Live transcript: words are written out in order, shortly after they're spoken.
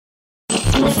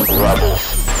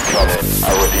Rebels, come in.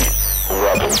 I repeat,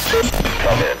 rebels,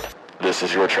 come in. This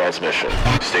is your transmission.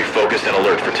 Stay focused and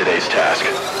alert for today's task.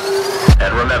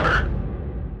 And remember,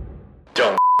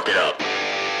 don't f*** it up.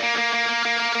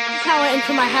 That's how I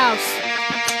enter my house.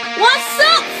 What's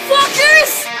up,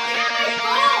 fuckers?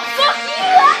 Fuck you,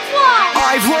 that's why!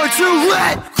 I've learned to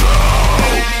let go!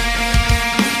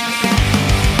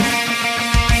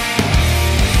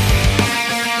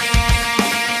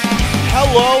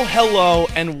 Hello,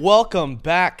 and welcome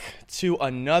back to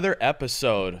another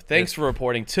episode. Thanks for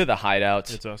reporting to the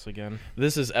Hideout. It's us again.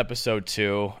 This is episode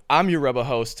 2. I'm your Rebel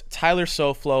host, Tyler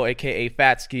Soflo, a.k.a.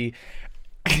 Fatsky.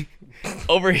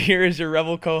 Over here is your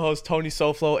Rebel co-host, Tony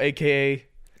Soflo, a.k.a.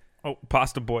 Oh,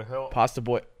 Pasta Boy. Pasta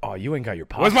Boy. Oh, you ain't got your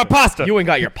pasta. Where's my pasta? You ain't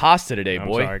got your pasta today, I'm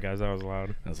boy. sorry, guys. That was loud.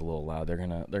 That was a little loud. They're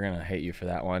gonna hate you for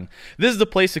that one. This is the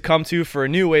place to come to for a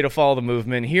new way to follow the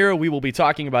movement. Here we will be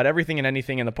talking about everything and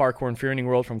anything in the parkour and fearing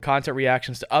world, from content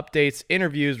reactions to updates,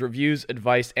 interviews, reviews,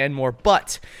 advice, and more.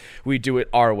 But we do it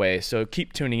our way, so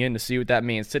keep tuning in to see what that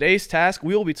means. Today's task,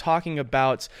 we will be talking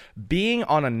about being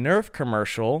on a NERF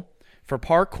commercial for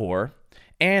parkour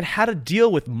and how to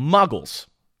deal with Muggles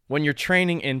when you're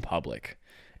training in public.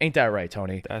 Ain't that right,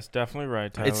 Tony? That's definitely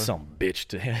right, Tyler. It's some bitch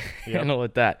to handle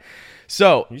with that.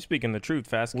 So You speaking the truth,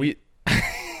 Fast. if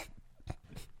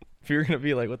you're gonna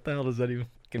be like, what the hell does that even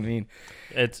fucking mean?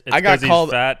 It's I got because called-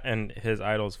 he's fat and his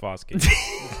idol's Foskey.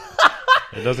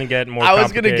 It doesn't get more I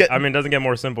was gonna complicated. get- it doesn't get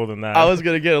more simple than that. I was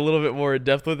gonna get a little bit more in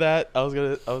depth with that. I was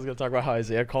gonna talk about how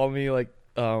Isaiah called me like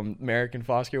American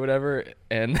Foskey or whatever,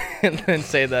 and then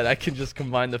say that I can just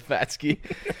combine the Fatsky,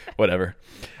 whatever.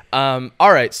 All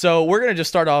right, so we're gonna just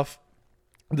start off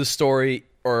the story,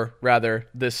 or rather,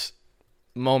 this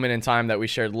moment in time that we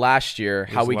shared last year,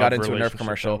 how we got into a NERF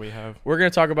commercial. We're gonna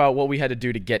talk about what we had to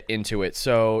do to get into it.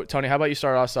 So, Tony, how about you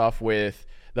start us off with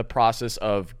the process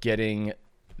of getting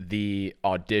the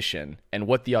audition and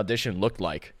what the audition looked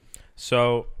like?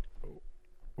 So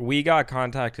we got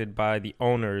contacted by the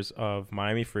owners of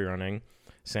Miami Freerunning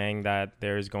saying that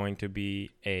there's going to be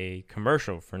a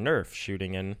commercial for NERF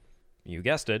shooting in, you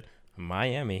guessed it,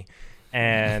 Miami.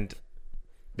 And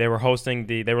they were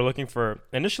looking for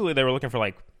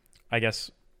like, I guess,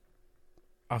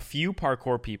 a few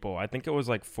parkour people. I think it was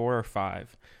like 4 or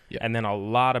 5. Yeah. And then a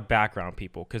lot of background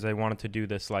people because they wanted to do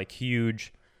this like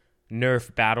huge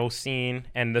NERF battle scene.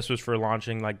 And this was for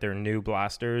launching like their new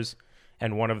blasters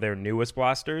and one of their newest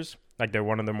blasters. Like they're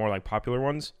one of the more like popular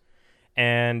ones.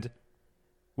 And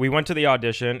we went to the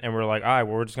audition and we're like, all right,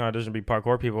 well, we're just going to audition to be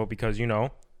parkour people because, you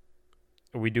know,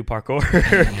 we do parkour.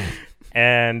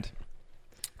 And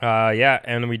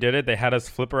and we did it. They had us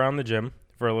flip around the gym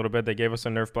for a little bit. They gave us a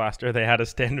NERF blaster. They had us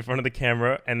stand in front of the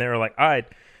camera and they were like, all right,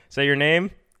 say your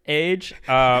name, age,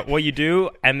 what you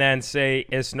do, and then say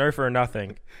it's NERF or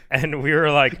nothing. And we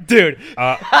were like, dude,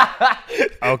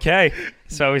 okay.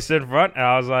 So we stood in front and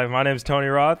I was like, my name's Tony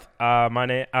Roth.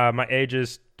 My age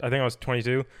is, I think I was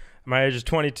 22. My age is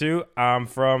 22. I'm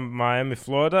from Miami,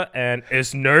 Florida, and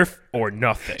it's NERF or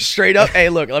nothing. Straight up. Hey,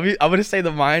 look, I'm going to say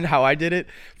how I did it.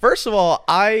 First of all,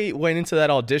 I went into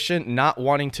that audition not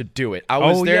wanting to do it.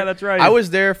 Yeah, that's right. I was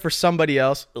there for somebody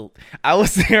else.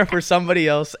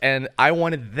 And I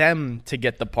wanted them to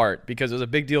get the part because it was a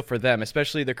big deal for them,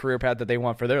 especially the career path that they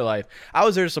want for their life. I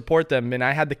was there to support them, and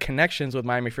I had the connections with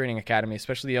Miami Freerunning Academy,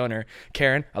 especially the owner,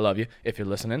 Karen. I love you if you're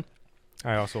listening.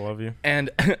 I also love you.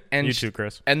 And You too,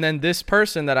 Chris. And then this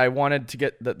person that I wanted to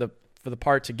get for the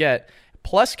part to get,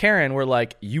 plus Karen, were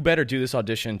like, you better do this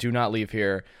audition. Do not leave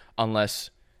here unless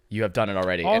you have done it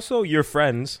already. Also, you're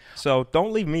friends, so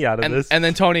don't leave me out of this. And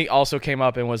then Tony also came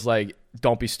up and was like,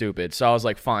 don't be stupid. So I was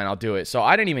like, fine, I'll do it. So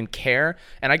I didn't even care.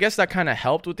 And I guess that kind of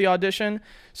helped with the audition.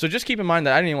 So just keep in mind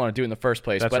that I didn't even want to do it in the first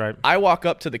place. That's but right. I walk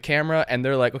up to the camera and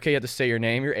they're like, okay, you have to say your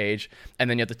name, your age, and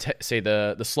then you have to say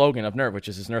the slogan of NERF, which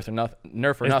is NERF or nothing.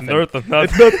 NERF or nothing. NERF or nothing.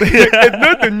 It's nothing. It's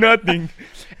nothing, nothing.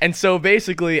 And so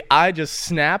basically I just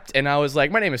snapped and I was like,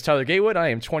 my name is Tyler Gatewood. I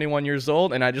am 21 years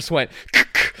old. And I just went,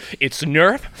 it's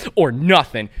NERF or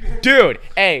nothing. Dude,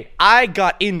 hey, I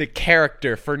got into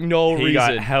character for no reason. He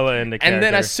got hella into character. And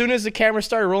then as soon as the camera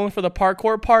started rolling for the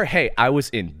parkour part, hey, I was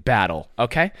in battle,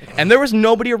 okay? And there was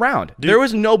nobody around. Dude, there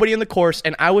was nobody in the course,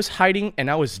 and I was hiding,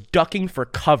 and I was ducking for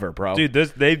cover, bro. Dude,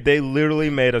 they literally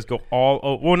made us go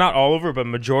not all over, but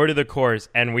majority of the course,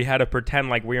 and we had to pretend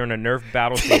like we were in a NERF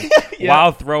battle scene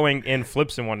while throwing in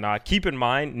flips and whatnot. Keep in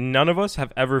mind, none of us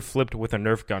have ever flipped with a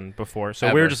NERF gun before,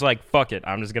 so we were just like, fuck it,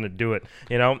 I'm just going to do it,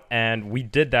 you know? And we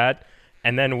did that.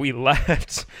 And then we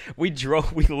left. We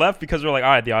left because we're like,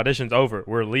 all right, the audition's over.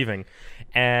 We're leaving.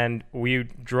 And we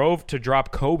drove to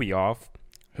drop Kobe off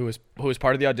Who was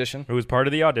part of the audition? Who was part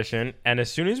of the audition. And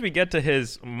as soon as we get to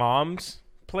his mom's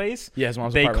place, Yeah, his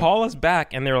mom's they apartment. call us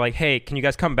back and they're like, hey, can you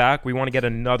guys come back? We want to get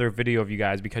another video of you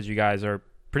guys because you guys are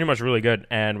pretty much really good,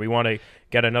 and we want to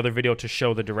get another video to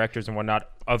show the directors and whatnot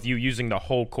of you using the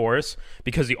whole course,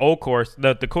 because the old course,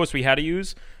 the course we had to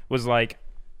use was like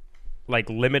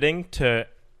limiting to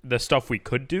the stuff we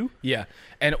could do. Yeah.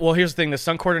 And well, here's the thing. The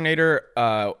stunt coordinator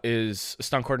is a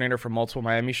stunt coordinator for multiple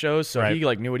Miami shows. So Right. he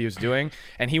like knew what he was doing,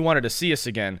 and he wanted to see us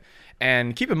again.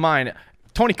 And keep in mind,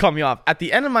 Tony cut me off. At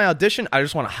the end of my audition, I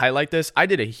just want to highlight this. I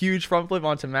did a huge front flip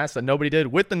onto mats that nobody did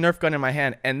with the Nerf gun in my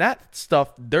hand. And that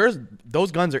stuff, those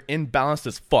guns are imbalanced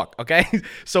as fuck, okay?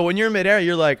 So when you're in midair,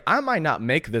 you're like, I might not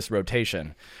make this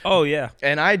rotation. Oh yeah.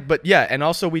 And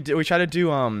also we try to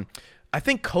do I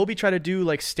think Kobe tried to do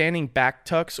like standing back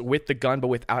tucks with the gun but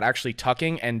without actually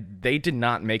tucking, and they did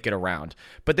not make it around.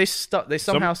 But they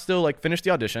somehow still like finished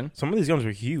the audition. Some of these guns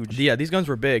were huge. Yeah, these guns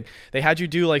were big. They had you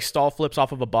do like stall flips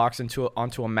off of a box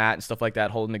onto a mat and stuff like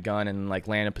that, holding the gun and like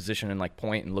land in position and like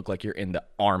point and look like you're in the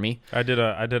army. I did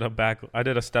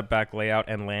a step back layout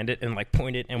and landed and like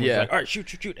pointed and was Yeah. like, all right,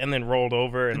 shoot, and then rolled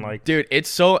over and like, Dude,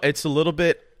 it's a little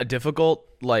bit difficult,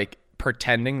 like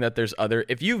pretending that there's other,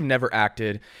 if you've never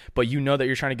acted but you know that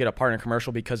you're trying to get a part in a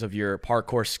commercial because of your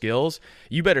parkour skills,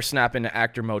 you better snap into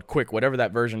actor mode quick, whatever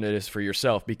that version it is for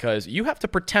yourself, because you have to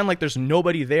pretend like there's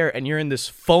nobody there and you're in this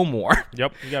foam war.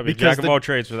 yep, you gotta be Because jack of all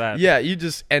trades for that. Yeah,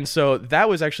 and so that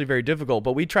was actually very difficult,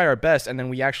 but we tried our best, and then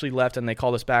we actually left and they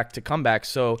called us back to come back.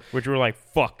 So Which we were like,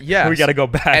 fuck, yeah, we gotta go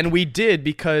back. And we did,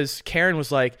 because Karen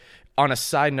was like, on a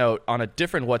side note, on a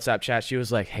different WhatsApp chat, she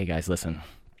was like, hey guys, listen,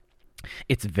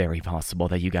 it's very possible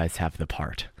that you guys have the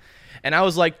part. And I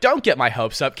was like, don't get my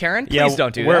hopes up, Karen. Please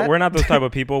don't do that. We're not those type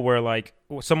of people where like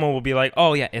someone will be like,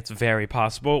 oh yeah, it's very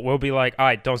possible. We'll be like, all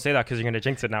right, don't say that because you're gonna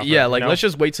jinx it now. Yeah, like let's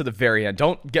just wait to the very end.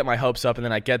 Don't get my hopes up and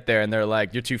then I get there and they're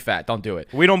like, you're too fat. Don't do it.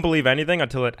 We don't believe anything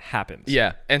until it happens.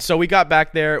 Yeah. And so we got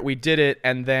back there, we did it,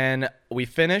 and then we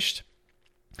finished.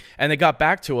 And they got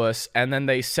back to us, and then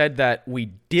they said that we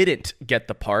didn't get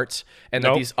the part, and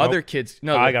that these other kids.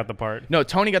 No, I got the part. No,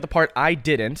 Tony got the part. I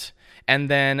didn't. And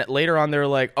then later on, they were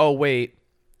like, "Oh wait,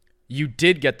 you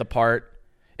did get the part."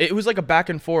 It was like a back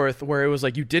and forth where it was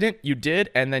like, "You didn't, you did,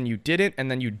 and then you didn't,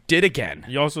 and then you did again."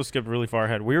 You also skipped really far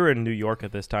ahead. We were in New York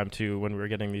at this time too when we were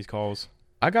getting these calls.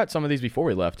 I got some of these before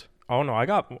we left. Oh no,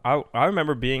 I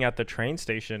remember being at the train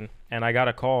station and I got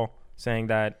a call saying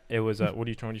that it was what are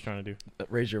you trying to do?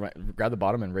 Grab the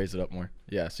bottom and raise it up more.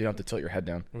 Yeah, so you don't have to tilt your head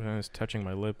down. It's touching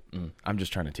my lip. I'm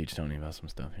just trying to teach Tony about some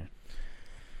stuff here.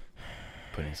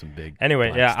 Putting some big. Anyway,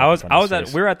 black yeah, stuff in front of his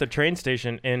face. we were at the train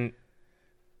station in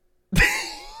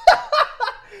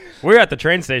we were at the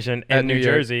train station in At New New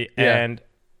York. Jersey, Yeah. and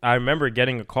I remember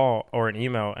getting a call or an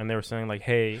email, and they were saying like,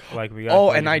 "Hey, like we got." Oh,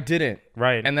 and I didn't.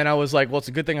 Right. And then I was like, well, it's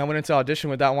a good thing I went into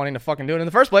audition without wanting to fucking do it in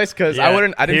the first place, because Yeah.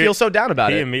 I didn't feel so down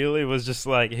about He it. immediately was just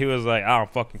like, he was like, "I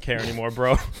don't fucking care anymore,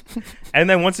 bro." And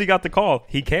then once he got the call,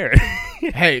 he cared.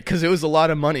 Hey, because it was a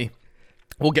lot of money.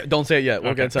 Don't say it yet.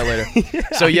 We'll get into that later.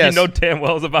 So yes. You know damn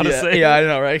well I was about to say. Yeah, I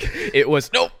know, right? It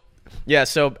was nope. Yeah,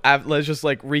 so let's just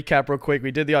like recap real quick.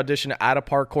 We did the audition at a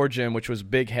parkour gym, which was a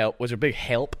big help.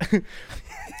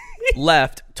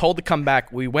 Left, told to come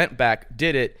back. We went back,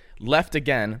 did it, left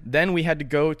again. Then we had to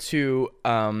go to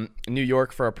New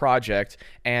York for a project.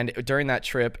 And during that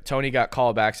trip, Tony got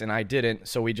callbacks and I didn't.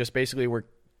 So we just basically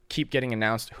keep getting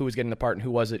announced who was getting the part and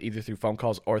who was it, either through phone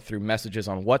calls or through messages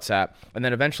on WhatsApp. And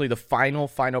then eventually the final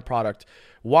product,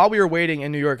 while we were waiting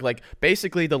in New York, like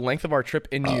basically the length of our trip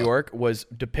in New York was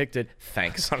depicted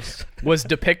was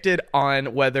depicted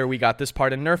on whether we got this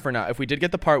part in NERF or not. If we did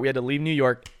get the part, we had to leave New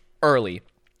York early.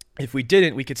 If we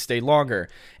didn't, we could stay longer.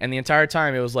 And the entire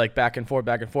time, it was like back and forth.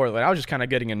 Like I was just kind of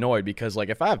getting annoyed because, like,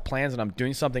 if I have plans and I'm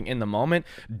doing something in the moment,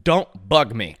 don't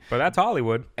bug me. But that's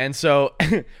Hollywood. And so,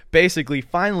 basically,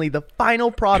 finally, the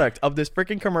final product of this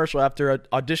freaking commercial, after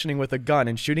auditioning with a gun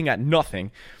and shooting at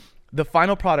nothing, the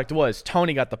final product was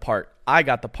Tony got the part, I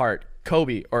got the part,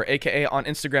 Kobe, or AKA on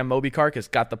Instagram, Moby Carcass,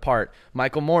 got the part,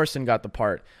 Michael Morrison got the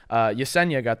part,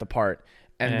 Yesenia got the part.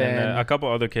 And then a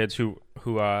couple other kids who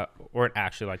weren't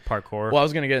actually like parkour. Well, I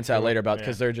was gonna get into that later about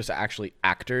because they're just actually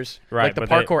actors. Right, Like the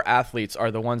but parkour athletes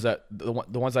are the ones that the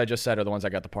ones I just said are the ones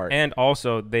that got the part. And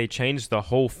also, they changed the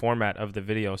whole format of the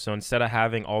video. So instead of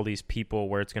having all these people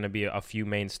where it's going to be a few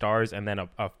main stars and then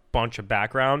a bunch of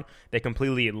background, they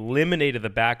completely eliminated the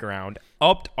background,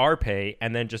 upped our pay,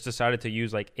 and then just decided to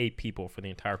use like 8 people for the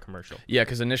entire commercial. Yeah,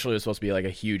 because initially it was supposed to be like a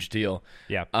huge deal.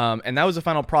 Yeah. And that was the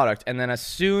final product. And then as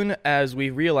soon as we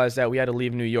realized that, we had to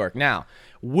leave New York. Now,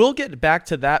 We'll get back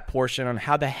to that portion on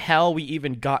how the hell we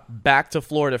even got back to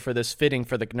Florida for this fitting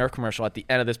for the NERF commercial at the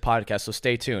end of this podcast, so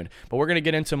stay tuned. But we're going to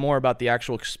get into more about the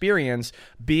actual experience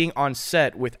being on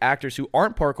set with actors who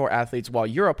aren't parkour athletes while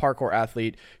you're a parkour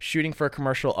athlete shooting for a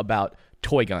commercial about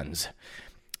toy guns.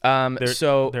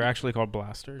 They're actually called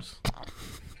blasters.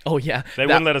 Oh, yeah. They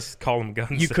wouldn't let us call them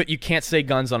guns. You can't say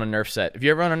guns on a NERF set. If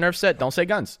you're ever on a NERF set, don't say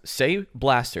guns. Say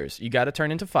blasters. You got to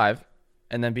turn into 5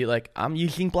 and then be like, I'm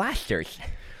using blasters.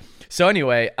 So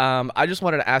anyway, I just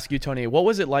wanted to ask you, Tony, what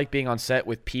was it like being on set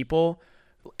with people,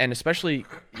 and especially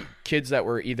kids that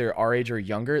were either our age or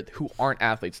younger, who aren't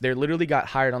athletes? They literally got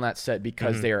hired on that set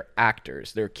because they are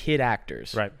actors. They're kid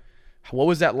actors. Right. What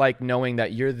was that like, knowing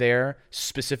that you're there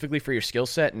specifically for your skill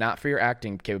set, not for your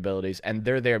acting capabilities, and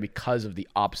they're there because of the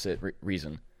opposite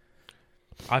reason?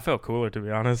 I felt cooler, to be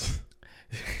honest.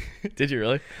 Did you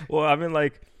really? Well, I mean,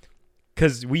 like,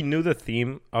 because we knew the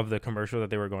theme of the commercial that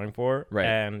they were going for. Right.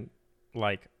 And,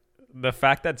 like, the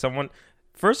fact that someone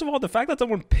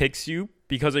picks you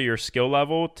because of your skill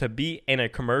level to be in a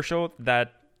commercial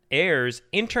that airs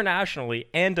internationally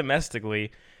and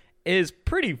domestically is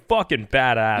pretty fucking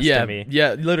badass to me.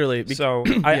 Yeah, literally. So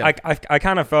I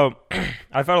kind of felt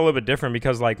I felt a little bit different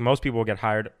because, like, most people get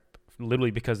hired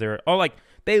literally because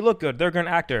they look good, they're a good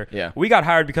actor. Yeah. We got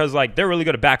hired because, like, they're really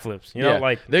good at backflips. You know,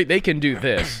 like they can do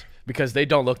this because they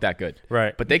don't look that good.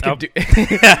 Right. But they can do.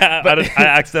 I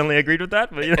accidentally agreed with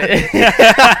that, but you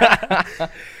know.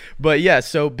 But yeah,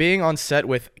 so being on set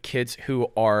with kids who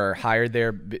are hired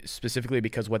there specifically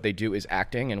because what they do is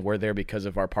acting, and we're there because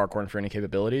of our parkour and training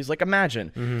capabilities. Like,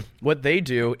 imagine what they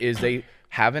do is they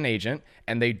have an agent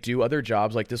and they do other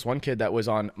jobs. Like this one kid that was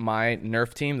on my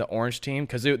NERF team, the orange team,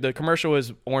 because the commercial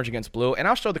was orange against blue, and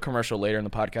I'll show the commercial later in the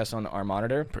podcast on our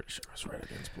monitor. Pretty sure it's red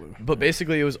against blue. But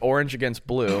basically, it was orange against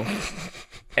blue,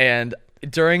 and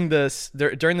during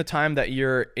the time that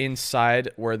you're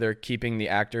inside where they're keeping the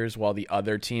actors while the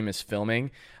other team is filming,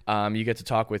 you get to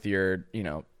talk with your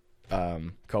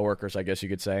coworkers, I guess you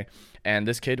could say. And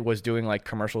this kid was doing like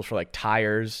commercials for like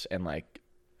tires and like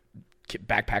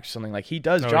backpacks or something. Like, he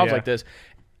does jobs like this.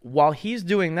 While he's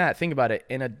doing that, think about it,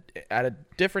 at a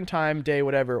different time, day,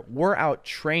 whatever, we're out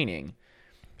training,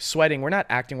 sweating. We're not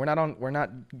acting. We're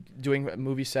not doing a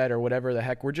movie set or whatever the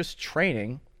heck. We're just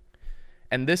training.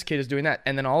 And this kid is doing that.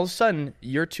 And then all of a sudden,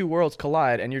 your two worlds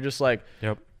collide, and you're just like,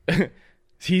 yep.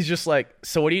 He's just like,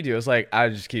 so what do you do? It's like, I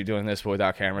just keep doing this, but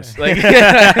without cameras. Like,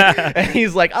 and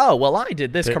he's like, oh, well, I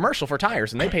did this commercial for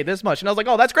tires, and they paid this much. And I was like,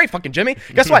 oh, that's great, fucking Jimmy.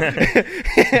 Guess what?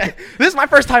 This is my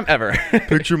first time ever.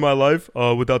 Picture my life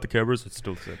without the cameras. It's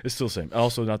still the same. It's still the same.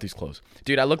 Also, not these clothes.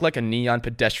 Dude, I look like a neon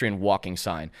pedestrian walking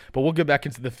sign. But we'll get back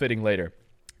into the fitting later.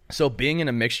 So being in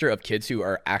a mixture of kids who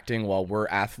are acting while we're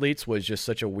athletes was just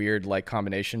such a weird like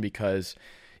combination, because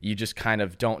you just kind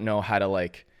of don't know how to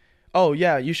like, oh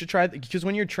yeah, you should try because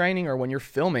when you're training or when you're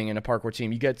filming in a parkour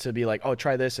team, you get to be like, oh,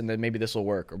 try this and then maybe this will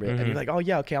work, and you're like, oh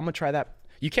yeah, okay, I'm gonna try that.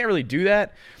 You can't really do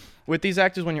that with these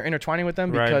actors when you're intertwining with them,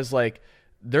 because like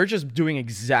they're just doing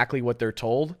exactly what they're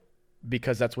told,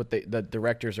 because that's what the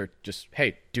directors are just,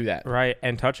 hey, do that. Right.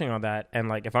 And touching on that, and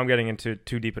like if I'm getting into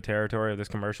too deep a territory of this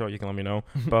commercial, you can let me know.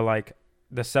 But like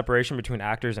the separation between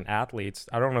actors and athletes,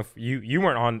 I don't know if you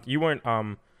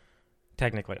weren't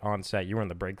technically on set. You were in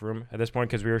the break room at this point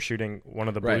because we were shooting one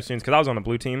of the blue scenes, because I was on the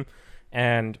blue team,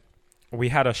 and we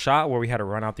had a shot where we had to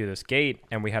run out through this gate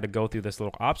and we had to go through this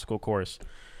little obstacle course.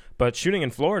 But shooting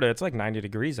in Florida, it's like 90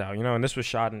 degrees out, you know, and this was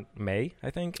shot in May, I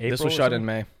think. April this was shot in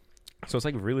May. So it's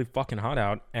like really fucking hot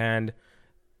out, and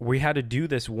we had to do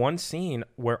this one scene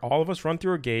where all of us run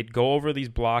through a gate, go over these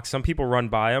blocks. Some people run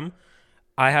by them.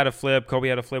 I had a flip, Kobe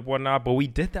had a flip, whatnot, but we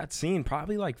did that scene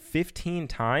probably like 15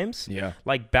 times. Yeah.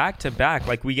 Like back to back.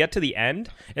 Like we get to the end,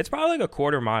 it's probably like a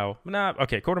quarter mile.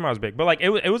 Quarter mile is big, but like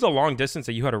it was a long distance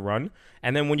that you had to run.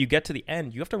 And then when you get to the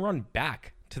end, you have to run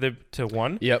back to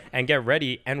one and get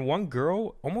ready. And one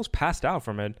girl almost passed out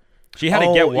from it. She had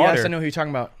to get water. Yes, I know who you're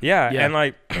talking about. Yeah. And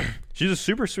like she's a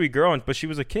super sweet girl, but she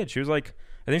was a kid. She was like,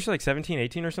 I think she's like 17,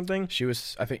 18 or something. She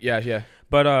was, I think, yeah.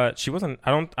 But she wasn't.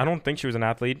 I don't think she was an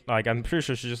athlete. Like I'm pretty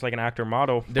sure she's just like an actor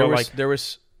model. No. Was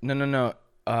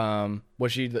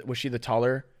she the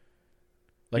taller,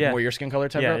 like more your skin color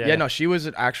type? Yeah. No, she was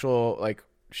an actual like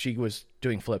she was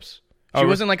doing flips. She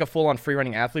wasn't like a full on free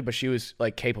running athlete, but she was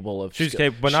like capable of. She was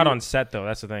capable, but not on set though.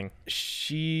 That's the thing.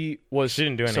 She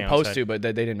didn't do anything supposed to, but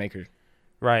they didn't make her.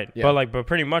 Right. Yeah. But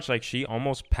pretty much like she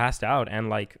almost passed out, and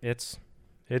like it's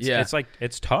like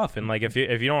it's tough, and like if you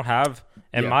don't have,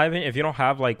 in my opinion, if you don't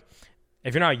have like,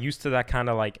 if you're not used to that kind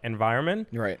of like environment,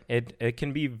 right, it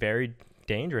can be very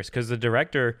dangerous, because the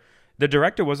director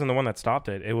wasn't the one that stopped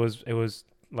it. It was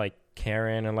like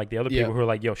Karen and like the other people who are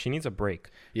like, yo, she needs a break.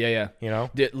 Yeah. You know?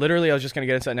 Literally, I was just going to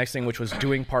get into that next thing, which was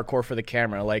doing parkour for the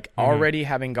camera. Like, already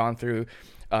having gone through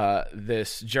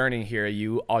this journey here,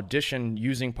 you audition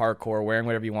using parkour, wearing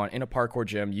whatever you want, in a parkour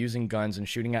gym, using guns and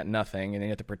shooting at nothing, and then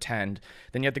you have to pretend.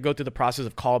 Then you have to go through the process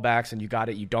of callbacks, and you got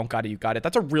it, you don't got it, you got it.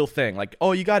 That's a real thing. Like,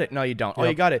 oh, you got it, no, you don't. Oh,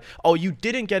 you got it. Oh, you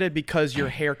didn't get it because your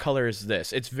hair color is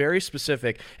this. It's very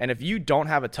specific, and if you don't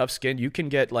have a tough skin, you can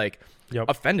get, like,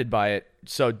 offended by it.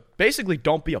 So basically,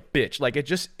 don't be a bitch. Like, it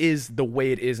just is the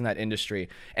way it is in that industry.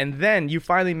 And then you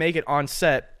finally make it on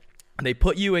set. They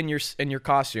put you in your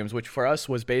costumes, which for us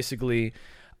was basically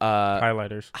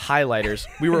highlighters.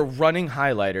 We were running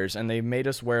highlighters, and they made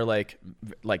us wear like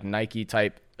Nike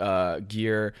type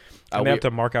gear. And they have to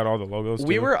mark out all the logos.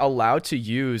 We too. were allowed to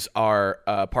use our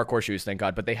parkour shoes, thank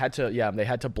God, but they had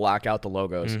to black out the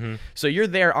logos. So you're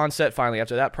there on set finally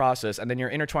after that process, and then you're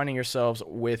intertwining yourselves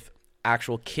with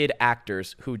actual kid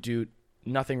actors who do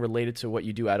nothing related to what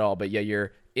you do at all. But yeah,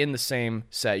 you're in the same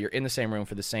set, you're in the same room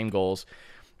for the same goals.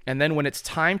 And then when it's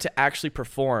time to actually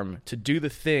perform, to do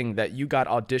the thing that you got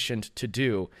auditioned to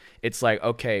do, it's like,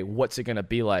 okay, what's it going to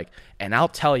be like? And I'll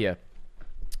tell you,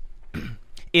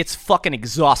 it's fucking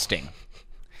exhausting.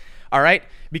 All right?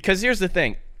 Because here's the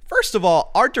thing. First of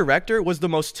all, our director was the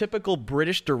most typical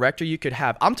British director you could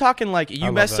have. I'm talking like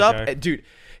you mess up. Guy. Dude,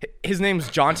 his name's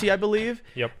Jaunty, I believe.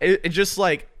 Yep. It just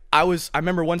like, I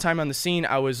remember one time on the scene,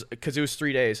 because it was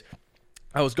 3 days.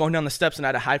 I was going down the steps and I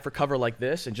had to hide for cover like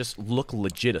this and just look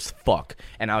legit as fuck.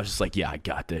 And I was just like, yeah, I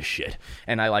got this shit.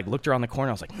 And I like looked around the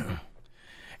corner. I was like,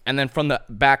 And then from the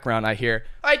background, I hear,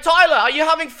 hey, Tyler, are you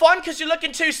having fun? Because you're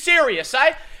looking too serious,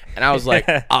 eh? And I was like,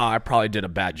 I probably did a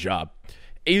bad job.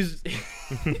 He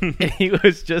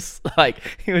was just like,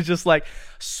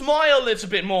 smile a little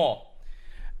bit more.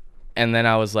 And then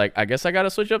I was like, I guess I got to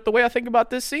switch up the way I think about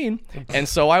this scene. And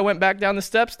so I went back down the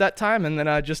steps that time, and then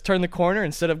I just turned the corner.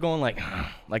 Instead of going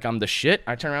like I'm the shit,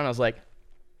 I turned around and I was like,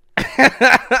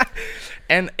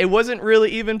 and it wasn't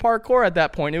really even parkour at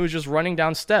that point. It was just running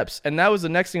down steps. And that was the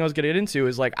next thing I was going to get into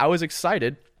is like, I was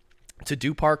excited to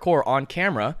do parkour on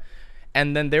camera.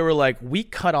 And then they were like, we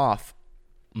cut off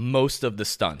most of the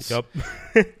stunts. Yep.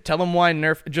 Tell them why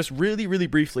NERF, just really, really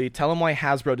briefly, tell them why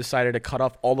Hasbro decided to cut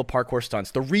off all the parkour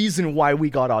stunts. The reason why we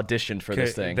got auditioned for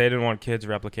this thing. They didn't want kids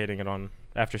replicating it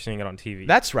after seeing it on TV.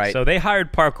 That's right. So they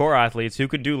hired parkour athletes who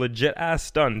could do legit ass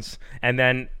stunts, and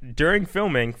then during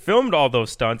filming, filmed all those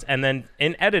stunts, and then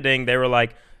in editing, they were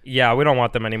like, yeah, we don't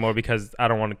want them anymore because I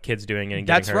don't want kids doing it and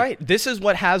getting That's hurt. right. This is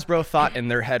what Hasbro thought in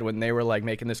their head when they were like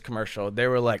making this commercial. They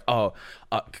were like,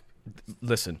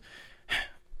 listen,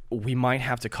 we might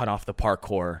have to cut off the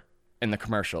parkour in the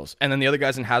commercials. And then the other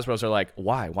guys in Hasbro's are like,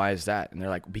 why? Why is that? And they're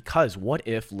like, because what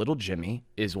if little Jimmy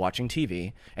is watching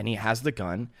TV and he has the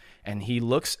gun and he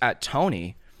looks at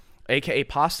Tony, aka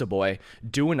Pasta Boy,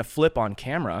 doing a flip on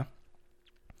camera.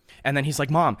 And then he's like,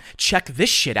 Mom, check this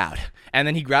shit out. And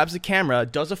then he grabs the camera,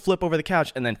 does a flip over the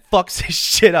couch, and then fucks his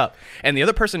shit up. And the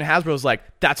other person in Hasbro is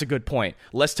like, that's a good point.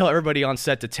 Let's tell everybody on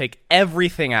set to take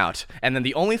everything out. And then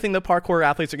the only thing the parkour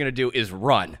athletes are going to do is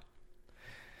run.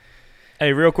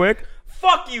 Hey, real quick.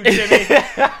 Fuck you, Jimmy.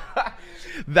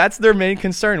 That's their main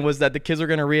concern, was that the kids are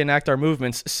going to reenact our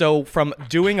movements. So from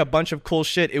doing a bunch of cool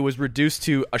shit, it was reduced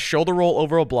to a shoulder roll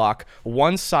over a block,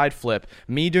 one side flip,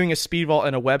 me doing a speed vault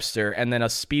and a Webster, and then a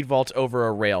speed vault over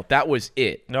a rail. That was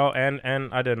it. No, and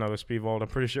I did another speed vault, I'm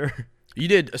pretty sure. You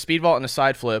did a speed vault and a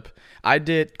side flip.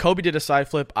 Kobe did a side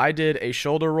flip. I did a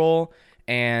shoulder roll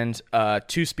and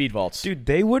 2 speed vaults. Dude,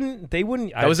 they wouldn't. That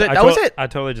was it. That was it. I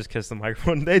totally just kissed the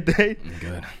microphone. They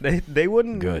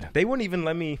wouldn't. Good. They wouldn't even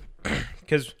let me,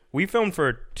 because we filmed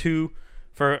for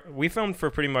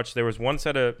pretty much, there was one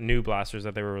set of new blasters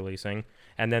that they were releasing,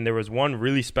 and then there was one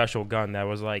really special gun that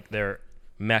was like their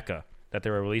mecca that they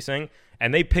were releasing,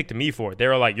 and they picked me for it. They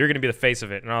were like, you're gonna be the face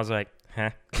of it, and I was like,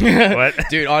 huh? What?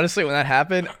 Dude, honestly, when that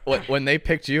happened, when they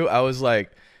picked you, I was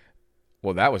like,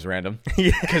 well, that was random.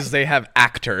 Because they have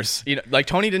actors. You know, like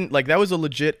Tony didn't, like, that was a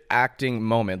legit acting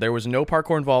moment. There was no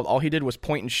parkour involved. All he did was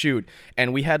point and shoot.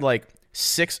 And we had like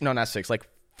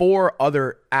 4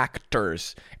 other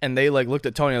actors. And they like looked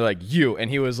at Tony like, you. And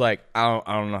he was like, I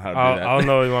don't know how to do that. I don't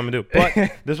know what you want me to do. But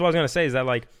this is what I was going to say is that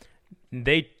like,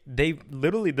 they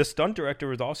literally, the stunt director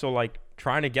was also like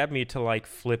trying to get me to like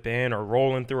flip in or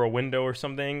roll in through a window or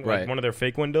something, like one of their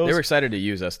fake windows. They were excited to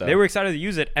use us though. They were excited to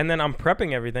use it, and then I'm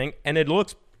prepping everything, and it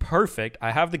looks perfect.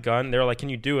 I have the gun. They're like, "Can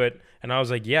you do it?" And I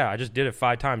was like, "Yeah, I just did it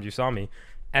 5 times. You saw me."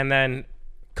 And then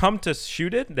come to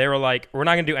shoot it, they were like, "We're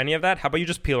not gonna do any of that. How about you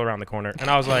just peel around the corner?" And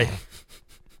I was like,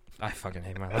 I fucking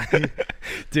hate my life.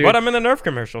 Dude. But I'm in the Nerf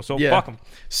commercial, so fuck them.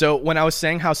 So when I was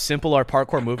saying how simple our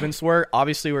parkour movements were,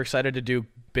 obviously we're excited to do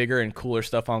bigger and cooler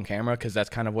stuff on camera because that's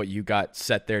kind of what you got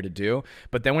set there to do.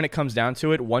 But then when it comes down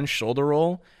to it, one shoulder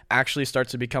roll actually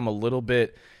starts to become a little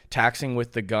bit taxing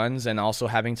with the guns and also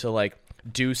having to like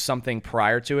do something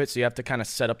prior to it. So you have to kind of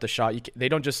set up the shot. They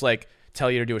don't just like tell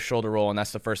you to do a shoulder roll and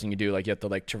that's the first thing you do. Like you have to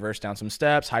like traverse down some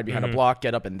steps, hide behind a block,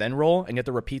 get up and then roll, and you have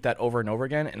to repeat that over and over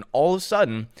again. And all of a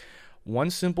sudden,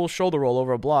 one simple shoulder roll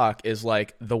over a block is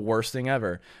like the worst thing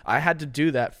ever. I had to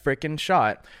do that freaking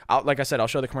shot. Like I said, I'll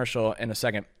show the commercial in a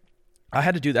second. I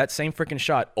had to do that same freaking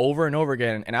shot over and over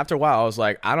again. And after a while, I was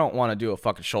like, I don't want to do a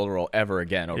fucking shoulder roll ever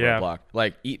again over a block.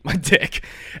 Like, eat my dick.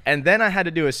 And then I had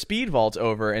to do a speed vault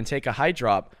over and take a height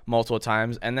drop multiple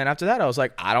times. And then after that, I was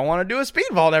like, I don't want to do a speed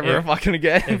vault ever fucking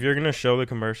again. If you're going to show the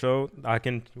commercial,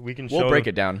 we can show. We'll break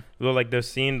it down. Like the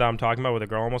scene that I'm talking about where the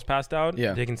girl almost passed out.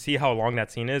 Yeah. They can see how long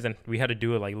that scene is. And we had to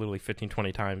do it like literally 15,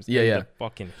 20 times. Yeah, in the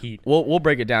fucking heat. We'll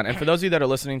break it down. And for those of you that are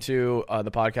listening to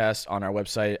the podcast on our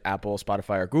website, Apple,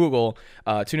 Spotify, or Google,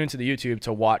 tune into the YouTube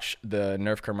to watch the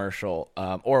Nerf commercial,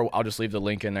 or I'll just leave the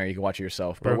link in there. You can watch it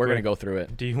yourself. But we're gonna go through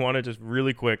it. Do you want to just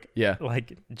really quick,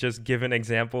 like just give an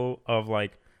example of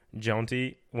like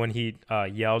Jonty when he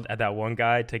yelled at that one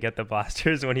guy to get the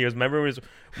blasters when he was remember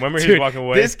he was walking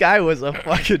away. This guy was a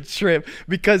fucking trip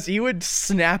because he would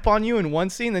snap on you in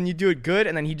one scene, then you do it good,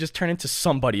 and then he just turn into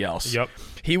somebody else. Yep.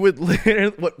 He would literally,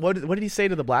 what did he say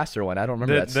to the blaster one? I don't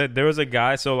remember that. There was a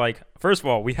guy. So like, first of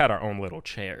all, we had our own little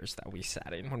chairs that we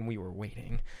sat in when we were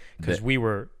waiting because we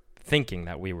were thinking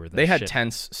that we were the They had shit.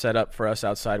 tents set up for us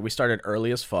outside. We started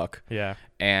early as fuck. Yeah.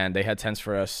 And they had tents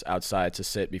for us outside to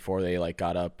sit before they like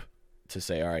got up to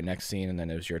say, all right, next scene, and then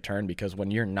it was your turn. Because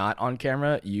when you're not on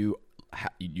camera, you're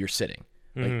sitting.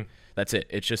 Like, that's it.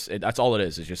 It's just that's all it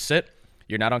is. It's just sit.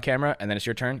 You're not on camera, and then it's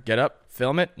your turn. Get up,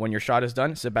 film it. When your shot is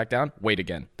done, sit back down, wait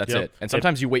again. That's it. And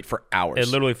sometimes you wait for hours.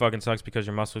 It literally fucking sucks because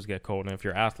your muscles get cold, and if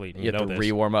you're an athlete, and you have to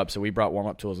re-warm up. So we brought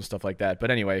warm-up tools and stuff like that.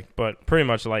 But anyway. But pretty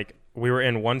much, like, we were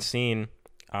in one scene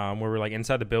where we were, like,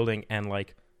 inside the building, and,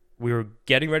 like, we were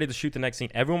getting ready to shoot the next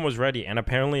scene. Everyone was ready, and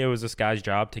apparently it was this guy's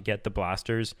job to get the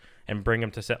blasters and bring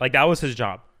them to set. Like, that was his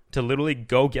job, to literally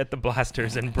go get the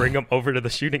blasters and bring them over to the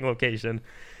shooting location.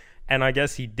 And I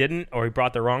guess he didn't, or he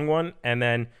brought the wrong one. And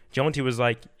then Jonty was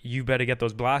like, you better get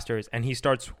those blasters. And he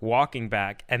starts walking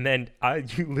back. And then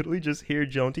you literally just hear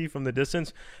Jonty from the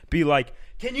distance be like,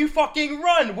 can you fucking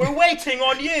run? We're waiting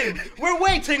on you. We're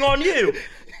waiting on you.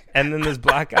 And then this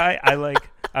black guy,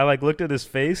 I looked at his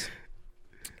face.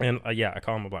 And I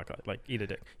call him a black guy. Like, eat a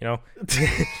dick, you know?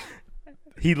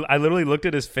 I literally looked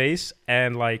at his face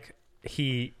and like,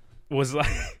 he was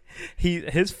like...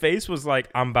 His face was like,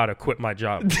 I'm about to quit my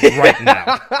job right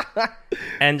now.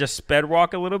 And just sped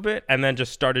walk a little bit and then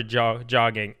just started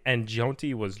jogging. And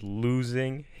Jonty was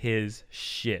losing his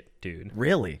shit, dude.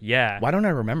 Really? Yeah. Why don't I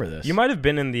remember this? You might have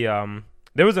been in the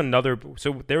there was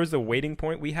the waiting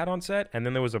point we had on set, and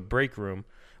then there was a break room,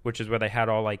 which is where they had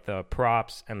all like the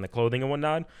props and the clothing and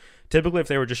whatnot. Typically, if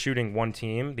they were just shooting one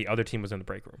team, the other team was in the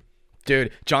break room.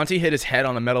 Dude, Jonty hit his head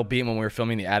on a metal beam when we were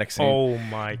filming the attic scene. Oh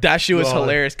my god. That shit was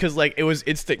hilarious because like it was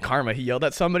instant karma. He yelled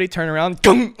at somebody, turned around,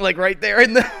 gung, like right there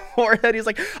in the forehead. He's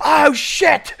like, oh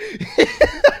shit.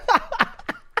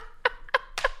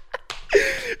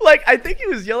 Like I think he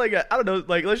was yelling at, I don't know,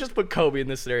 like let's just put Kobe in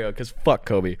this scenario because fuck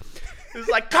Kobe. He was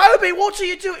like, Kobe, what are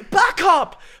you doing? Back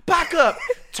up.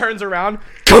 Turns around,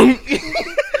 gung.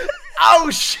 Oh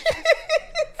shit.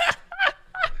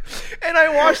 And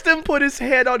I watched him put his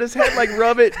hand on his head, like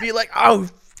rub it, be like, oh,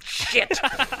 shit.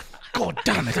 God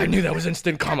damn it. I knew that was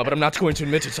instant karma, but I'm not going to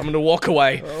admit it, so I'm going to walk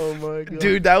away. Oh, my God.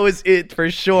 Dude, that was it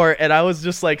for sure. And I was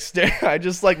just like, I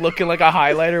just like looking like a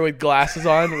highlighter with glasses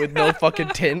on with no fucking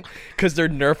tint because they're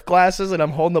Nerf glasses. And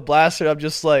I'm holding the blaster. I'm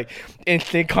just like,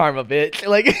 instant karma, bitch.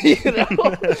 Like, you know?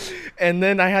 And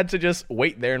then I had to just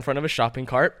wait there in front of a shopping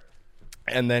cart.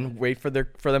 And then wait for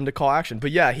them to call action. But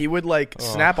yeah, he would like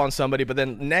snap on somebody, but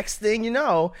then next thing you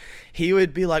know, he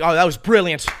would be like, oh, that was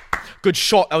brilliant. Good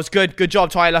shot. That was good. Good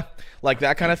job, Tyler. Like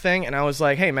that kind of thing. And I was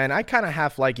like, hey man, I kind of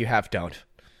half like you, half don't.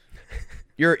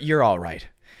 You're all right.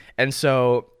 And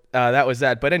so that was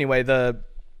that. But anyway,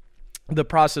 the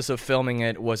process of filming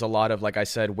it was a lot of, like I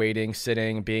said, waiting,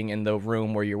 sitting, being in the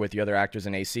room where you're with the other actors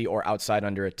in AC or outside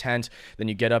under a tent. Then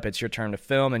you get up, it's your turn to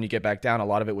film, and you get back down. A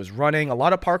lot of it was running. A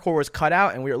lot of parkour was cut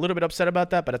out, and we were a little bit upset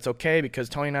about that, but it's okay because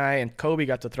Tony and I and Kobe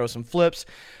got to throw some flips.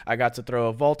 I got to throw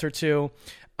a vault or two.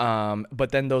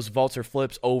 But then those vaults or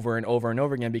flips over and over and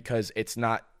over again because it's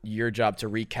not your job to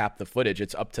recap the footage.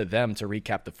 It's up to them to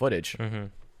recap the footage. Mm-hmm.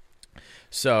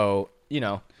 So, you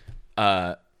know,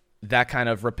 that kind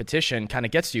of repetition kind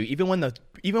of gets to you. Even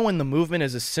when the movement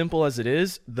is as simple as it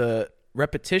is, the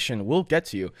repetition will get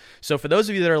to you. So for those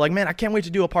of you that are like, man, I can't wait to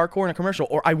do a parkour in a commercial,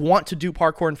 or I want to do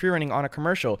parkour and free running on a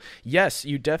commercial, yes,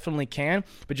 you definitely can,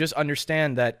 but just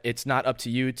understand that it's not up to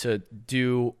you to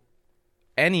do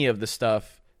any of the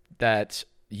stuff that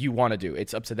you want to do.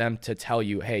 It's up to them to tell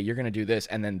you, hey, you're going to do this,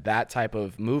 and then that type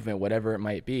of movement, whatever it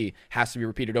might be, has to be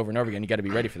repeated over and over again. You got to be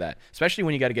ready for that, especially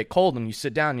when you got to get cold and you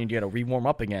sit down and you got to re-warm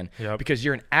up again. Because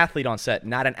you're an athlete on set,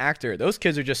 not an actor. Those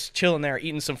kids are just chilling there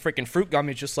eating some freaking fruit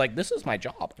gummies, just like, this is my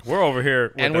job. We're over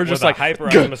here and we're just with like a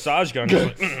hyper massage gun.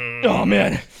 Like, oh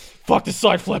man, fuck the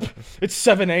side flip. It's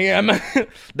 7 a.m.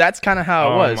 That's kind of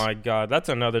how it was. Oh my god, that's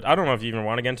another. I don't know if you even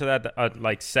want to get into that.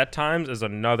 Like set times is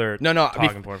another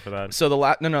talking point for that. So the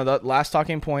last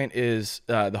talking point is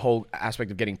the whole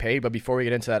aspect of getting paid. But before we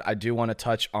get into that, I do want to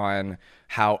touch on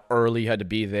how early you had to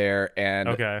be there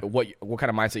and what kind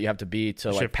of mindset you have to be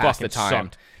to like pass the time.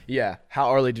 Sucked. Yeah,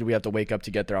 how early did we have to wake up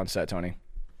to get there on set, Tony?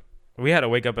 We had to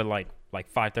wake up at like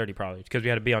 5:30 probably because we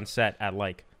had to be on set at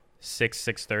like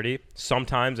 6:30.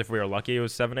 Sometimes if we were lucky it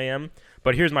was 7 a.m.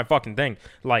 But here's my fucking thing.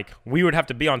 Like we would have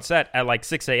to be on set at like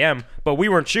 6 a.m. but we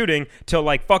weren't shooting till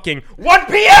like fucking 1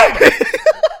 p.m.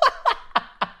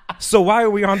 So why are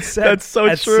we on set That's so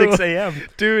at true. 6 a.m.?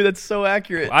 Dude, that's so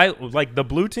accurate. I like the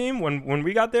blue team when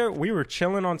we got there, we were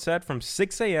chilling on set from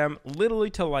 6 a.m. literally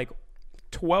till like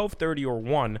 12:30 or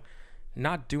 1,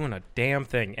 not doing a damn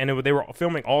thing. And they were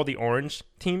filming all the orange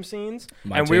team scenes,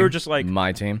 we were just like,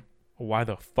 my team. Why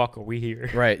the fuck are we here?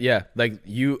 Right, yeah. Like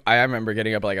I remember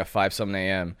getting up at like a 5-something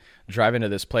a.m., driving to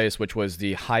this place, which was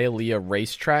the Hialeah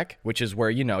racetrack, which is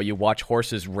where, you watch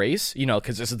horses race,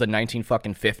 because this is the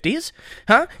 1950s,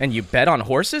 huh? And you bet on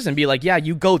horses and be like, yeah,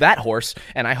 you go that horse,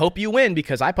 and I hope you win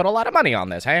because I put a lot of money on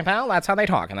this. Hey, pal, that's how they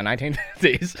talk in the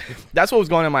 1950s. That's what was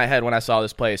going in my head when I saw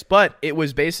this place. But it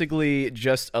was basically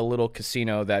just a little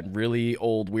casino that really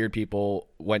old, weird people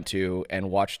went to and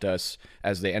watched us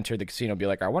as they entered the casino be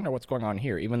like, I wonder what's going on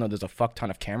here, even though there's a fuck ton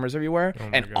of cameras everywhere.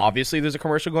 And obviously there's a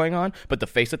commercial going on, but the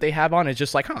face that they have on is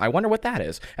just like, I wonder what that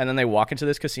is. And then they walk into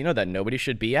this casino that nobody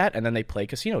should be at, and then they play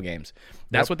casino games.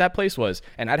 That's what that place was.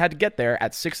 And I'd had to get there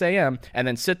at 6 a.m. and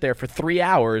then sit there for 3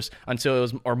 hours until it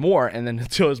was, or more, and then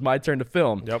until it was my turn to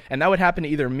film. And that would happen to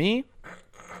either me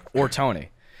or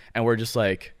Tony. And we're just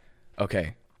like,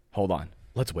 okay, hold on.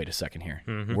 Let's wait a second here.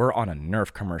 We're on a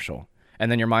NERF commercial.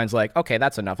 And then your mind's like, okay,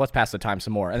 that's enough. Let's pass the time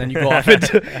some more. And then you go off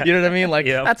into, you know what I mean? Like,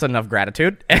 that's enough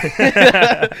gratitude.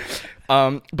 But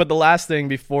the last thing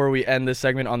before we end this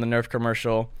segment on the NERF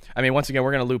commercial, I mean, once again,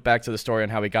 we're going to loop back to the story on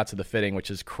how we got to the fitting,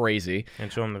 which is crazy.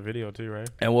 And show them the video too, right?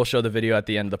 And we'll show the video at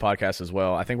the end of the podcast as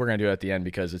well. I think we're going to do it at the end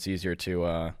because it's easier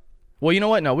to... Well, you know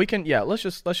what? No, we can. Yeah, let's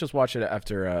just watch it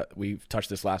after we've touched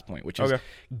this last point, which is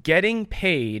getting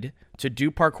paid to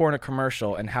do parkour in a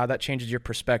commercial and how that changes your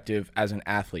perspective as an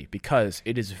athlete. Because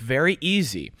it is very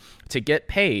easy to get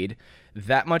paid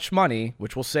that much money,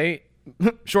 which we'll say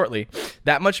shortly,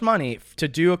 that much money to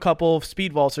do a couple of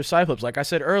speed vaults or side flips, like I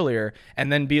said earlier,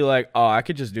 and then be like, oh, I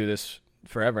could just do this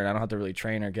forever, and I don't have to really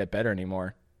train or get better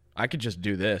anymore. I could just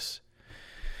do this.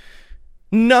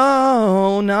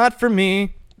 No, not for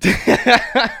me.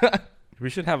 We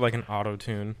should have like an auto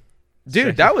tune,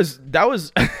 dude. That was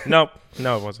no, it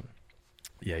wasn't.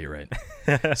 Yeah, you're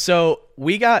right. So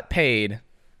we got paid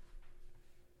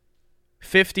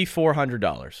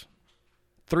 $5,400,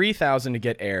 $3,000 to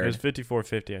get aired. It was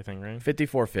 $5,450, I think, right?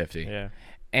 $5,450. Yeah.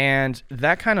 And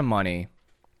that kind of money,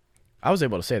 I was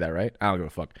able to say that, right? I don't give a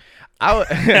fuck.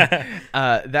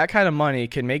 That kind of money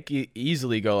can make you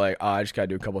easily go like, oh, I just got to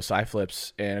do a couple of side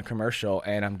flips in a commercial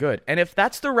and I'm good. And if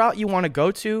that's the route you want to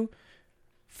go to,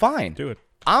 fine. Do it.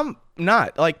 I'm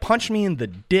not. Like, punch me in the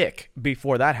dick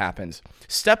before that happens.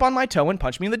 Step on my toe and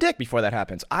punch me in the dick before that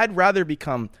happens. I'd rather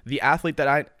become the athlete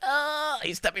that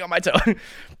he's stepping on my toe.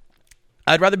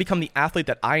 I'd rather become the athlete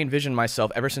that I envisioned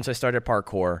myself ever since I started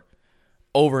parkour,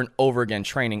 over and over again,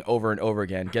 training over and over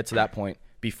again, get to that point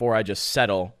before I just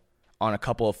settle on a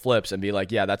couple of flips and be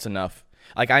like, yeah, that's enough.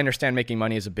 Like, I understand making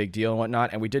money is a big deal and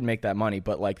whatnot, and we did make that money,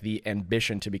 but like the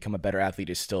ambition to become a better athlete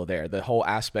is still there. The whole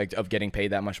aspect of getting paid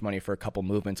that much money for a couple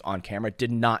movements on camera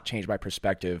did not change my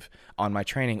perspective on my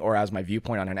training or as my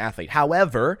viewpoint on an athlete.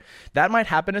 However, that might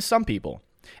happen to some people.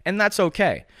 And that's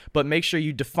okay, but make sure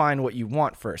you define what you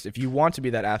want first. If you want to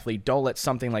be that athlete, don't let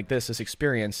something like this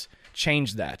experience,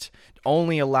 change that.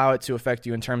 Only allow it to affect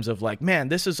you in terms of like, man,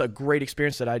 this is a great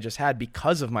experience that I just had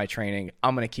because of my training.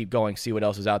 I'm going to keep going, see what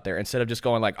else is out there, instead of just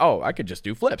going like, oh, I could just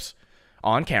do flips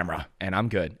on camera and I'm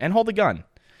good. And hold the gun.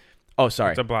 Oh,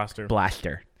 sorry. It's a blaster.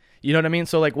 Blaster. You know what I mean?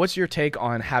 So like, what's your take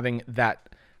on having that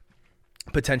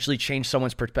potentially change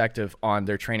someone's perspective on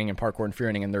their training in parkour and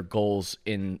freerunning and their goals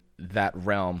in that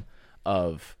realm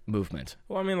of movement.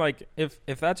 Well, I mean, like, if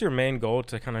that's your main goal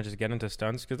to kind of just get into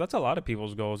stunts, because that's a lot of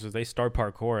people's goals is they start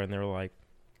parkour and they're like,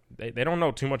 they don't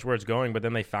know too much where it's going, but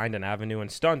then they find an avenue in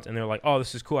stunt and they're like, oh,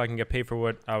 this is cool. I can get paid for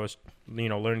what I was,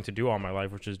 learning to do all my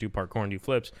life, which is do parkour and do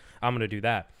flips. I'm going to do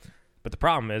that. But the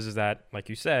problem is that, like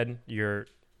you said, you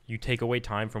take away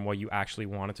time from what you actually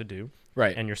wanted to do.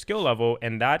 Right. And your skill level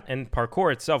and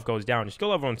parkour itself goes down. Your skill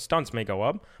level in stunts may go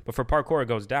up, but for parkour, it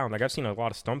goes down. Like, I've seen a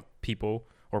lot of stunt people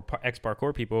or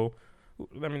ex-parkour people.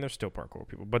 I mean, they're still parkour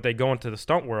people, but they go into the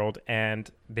stunt world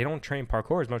and they don't train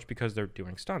parkour as much because they're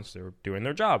doing stunts. They're doing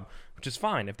their job, which is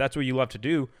fine. If that's what you love to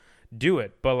do, do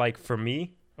it. But like for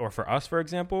me or for us, for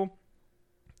example,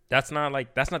 that's not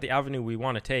the avenue we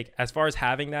want to take. As far as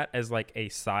having that as like a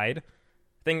side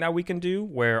thing that we can do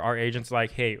where our agent's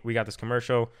like, hey, we got this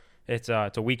commercial. It's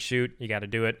a week shoot. You got to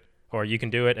do it. Or you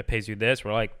can do it. It pays you this.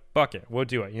 We're like, fuck it. We'll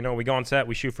do it. We go on set.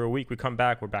 We shoot for a week. We come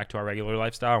back. We're back to our regular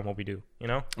lifestyle and what we do,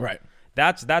 Right.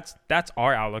 That's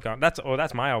our outlook on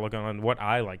that's my outlook on what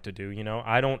I like to do.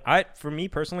 For me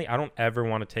personally, I don't ever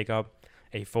want to take up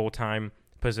a full-time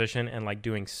position and like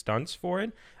doing stunts for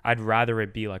it. I'd rather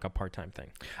it be like a part-time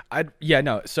thing.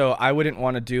 So I wouldn't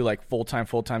want to do like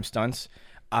full-time stunts.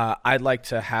 I'd like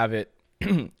to have it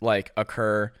like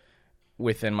occur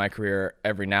within my career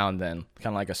every now and then, kind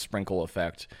of like a sprinkle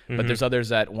effect. But there's others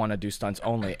that want to do stunts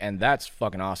only, and that's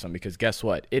fucking awesome because guess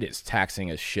what? It is taxing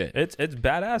as shit. It's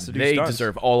badass to do they stunts.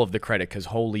 deserve all of the credit because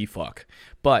holy fuck.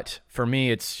 But for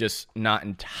me, it's just not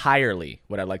entirely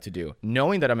what I like to do.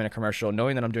 Knowing that I'm in a commercial,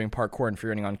 knowing that I'm doing parkour and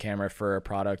freerunning on camera for a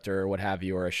product or what have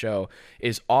you or a show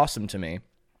is awesome to me.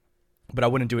 But I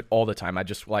wouldn't do it all the time. I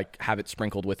just like have it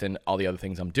sprinkled within all the other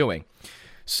things I'm doing.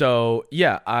 So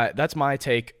yeah, that's my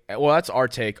take. Well, that's our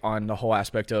take on the whole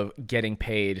aspect of getting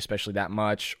paid, especially that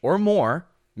much or more.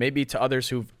 Maybe to others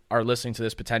who are listening to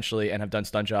this potentially and have done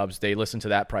stunt jobs, they listen to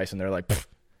that price and they're like,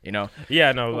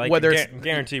 Yeah, no, like whether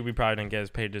guarantee we probably didn't get as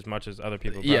paid as much as other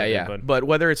people. But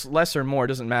whether it's less or more, it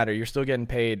doesn't matter. You're still getting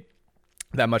paid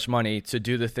that much money to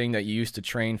do the thing that you used to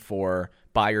train for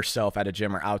by yourself at a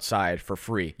gym or outside for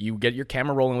free. You get your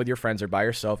camera rolling with your friends or by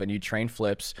yourself and you train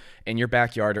flips in your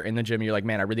backyard or in the gym. And you're like,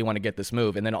 man, I really want to get this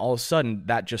move. And then all of a sudden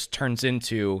that just turns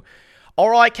into, all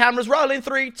right, cameras rolling,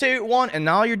 3, 2, 1. And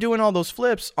now you're doing all those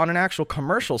flips on an actual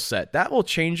commercial set. That will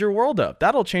change your world up.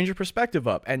 That'll change your perspective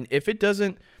up. And if it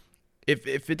doesn't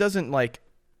like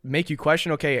make you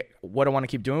question, okay, what do I want to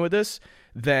keep doing with this?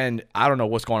 Then I don't know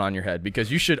what's going on in your head,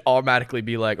 because you should automatically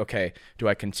be like, okay, do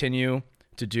I continue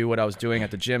to do what I was doing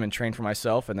at the gym and train for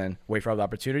myself and then wait for other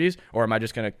opportunities? Or am I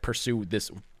just going to pursue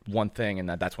this one thing and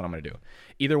that's what I'm going to do?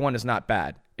 Either one is not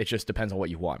bad. It just depends on what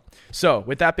you want. So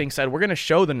with that being said, we're going to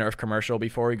show the NERF commercial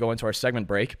before we go into our segment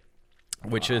break,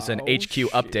 which is an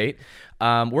HQ update.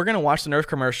 We're going to watch the NERF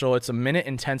commercial. It's 1 minute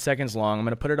and 10 seconds long. I'm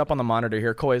going to put it up on the monitor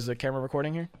here. Koi, is the camera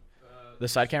recording here? The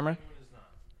side camera?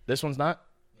 This one's not?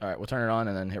 All right, we'll turn it on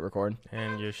and then hit record.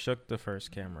 And you shook the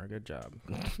first camera. Good job.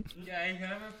 Yeah,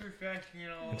 I'm a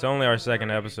professional. It's only our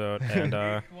second episode, and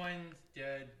one's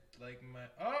dead, like my.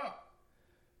 Oh.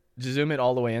 Just zoom it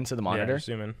all the way into the monitor. Yeah,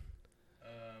 zoom in.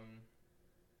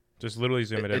 Just literally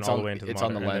zoom it in all the way into the it's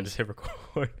monitor. on the and then lens. just hit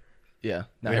record. Yeah.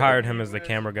 We hired him as the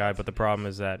camera guy, but the problem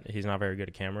is that he's not very good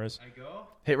at cameras. I go.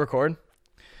 Hit record.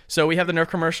 So we have the NERF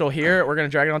commercial here. We're going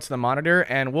to drag it onto the monitor,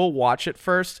 and we'll watch it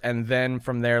first, and then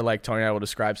from there, like Tony and I will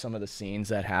describe some of the scenes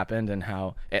that happened and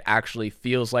how it actually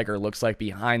feels like or looks like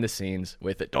behind the scenes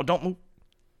with it. Don't move.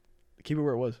 Keep it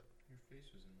where it was. Your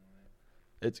face was in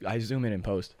the way. I zoom in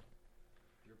post.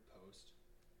 Your post.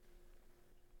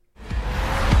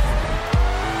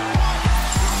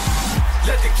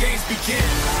 Let the games begin.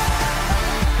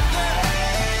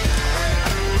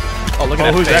 Oh, look at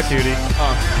that who's face. that cutie?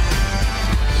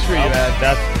 Screw you, man.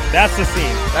 That's the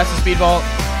scene. That's the speedball.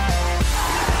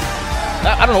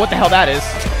 I don't know what the hell that is.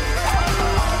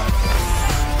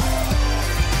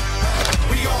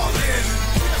 We all in.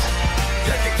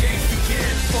 Let the games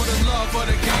begin. For the love of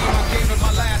the game, I gave it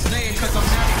my last name, cause I'm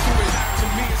married to it. To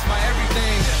me, it's my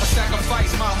everything. I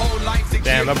sacrifice my whole life to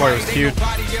Damn, that boy was cute.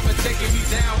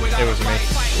 It was me.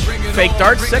 Fake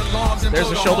darts, sick.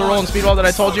 There's the shoulder roll and speedball that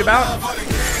I told you about.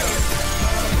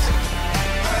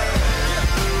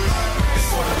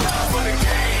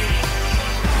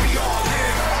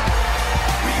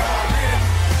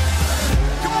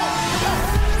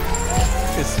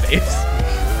 His face.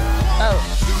 Oh.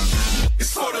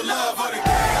 It's for the love of the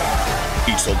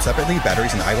game. Each sold separately,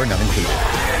 batteries and eyewear none included.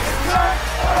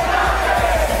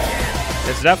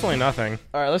 It's definitely nothing.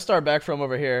 All right, let's start back from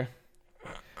over here.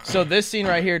 So this scene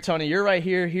right here, Tony, you're right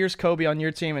here. Here's Kobe on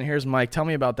your team, and here's Mike. Tell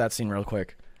me about that scene real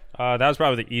quick. That was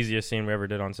probably the easiest scene we ever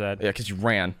did on set. Yeah, because you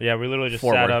ran. Yeah, we literally just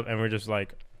Forward. sat up and we're just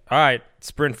like, all right,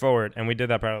 sprint forward. And we did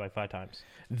that probably like 5 times.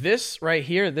 This right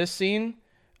here, this scene,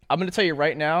 I'm going to tell you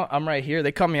right now, I'm right here.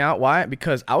 They cut me out. Why?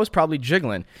 Because I was probably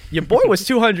jiggling. Your boy was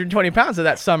 220 pounds of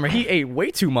that summer. He ate way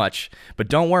too much. But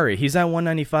don't worry, he's at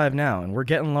 195 now, and we're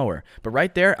getting lower. But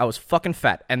right there, I was fucking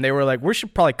fat. And they were like, we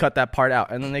should probably cut that part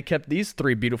out. And then they kept these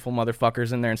 3 beautiful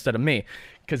motherfuckers in there instead of me.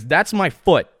 Because that's my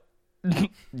foot.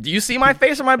 Do you see my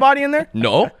face or my body in there?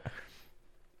 No.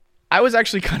 I was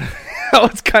actually kind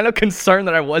of concerned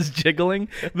that I was jiggling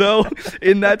though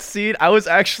in that scene. I was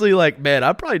actually like, man,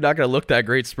 I'm probably not gonna look that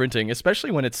great sprinting,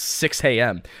 especially when it's 6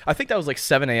 a.m. I think that was like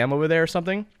 7 a.m. over there or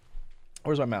something.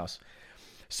 Where's my mouse?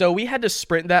 So we had to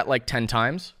sprint that like 10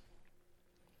 times.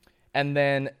 And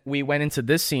then we went into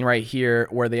this scene right here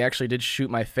where they actually did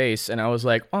shoot my face, and I was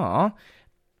like, aw.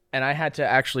 And I had to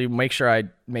actually make sure I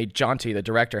made Jonty, the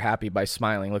director, happy by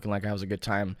smiling, looking like I was a good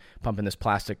time pumping this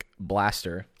plastic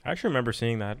blaster. I actually remember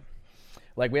seeing that.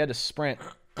 Like, we had to sprint.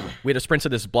 We had to sprint to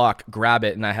this block, grab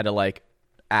it, and I had to, like,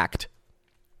 act.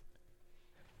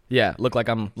 Yeah, look like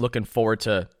I'm looking forward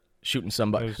to shooting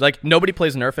somebody. Like, nobody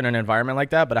plays Nerf in an environment like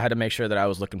that, but I had to make sure that I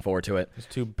was looking forward to it. There's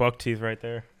 2 buck teeth right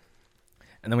there.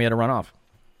 And then we had to run off.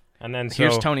 And then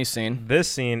Here's Tony's scene. This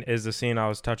scene is the scene I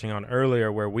was touching on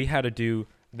earlier where we had to do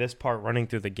this part running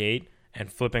through the gate and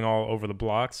flipping all over the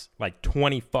blocks like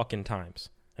 20 fucking times.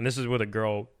 And this is where the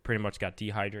girl pretty much got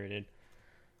dehydrated.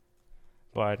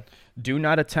 But do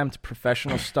not attempt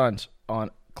professional stunts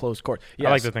on closed court. Yes,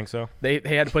 I like to think so. They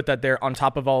had to put that there on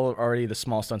top of all already the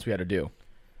small stunts we had to do.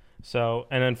 So,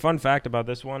 and then fun fact about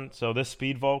this one. So this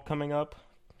speed vault coming up.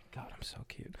 God, I'm so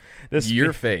cute.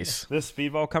 Your face. This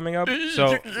speed vault coming up.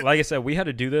 So, like I said, we had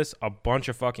to do this a bunch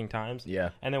of fucking times.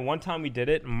 Yeah. And then one time we did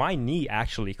it, my knee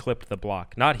actually clipped the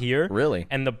block. Not here. Really?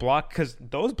 And the block, because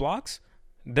those blocks,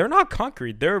 they're not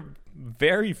concrete. They're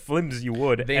very flimsy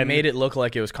wood. They made it look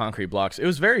like it was concrete blocks. It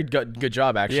was very good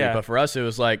job, actually. Yeah. But for us, it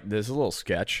was like, this is a little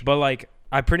sketch. But, like,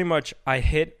 pretty much what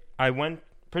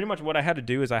I had to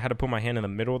do is I had to put my hand in the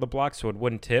middle of the block so it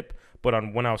wouldn't tip. But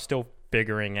when I was still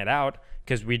figuring it out,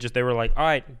 because they were like, all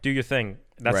right, do your thing.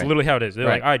 That's right. literally how it is. They're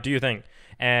Right. like, all right, do your thing.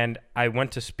 And I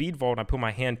went to speed vault and I put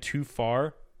my hand too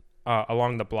far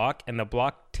along the block, and the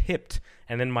block tipped,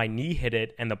 and then my knee hit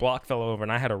it, and the block fell over,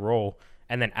 and I had to roll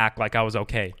and then act like I was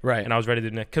okay. Right. And I was ready to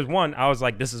do it. Because I was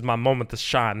like, this is my moment to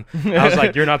shine. I was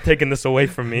like, you're not taking this away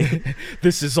from me.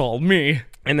 This is all me.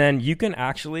 And then you can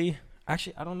actually, I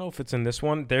don't know if it's in this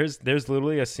one. There's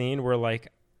literally a scene where,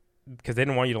 like, because they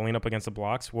didn't want you to lean up against the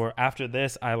blocks, where after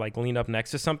this, I, like, leaned up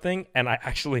next to something, and I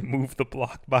actually moved the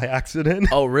block by accident.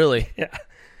 Oh, really? Yeah.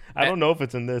 I don't know if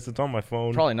it's in this. It's on my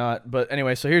phone. Probably not. But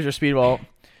anyway, so here's your speed vault.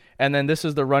 And then this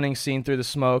is the running scene through the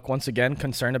smoke. Once again,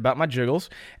 concerned about my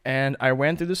jiggles. And I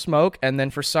ran through the smoke, and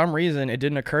then for some reason, it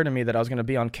didn't occur to me that I was going to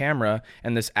be on camera,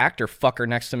 and this actor fucker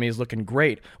next to me is looking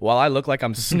great, while I look like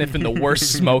I'm sniffing the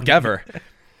worst smoke ever.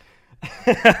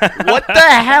 What the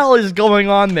hell is going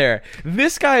on there?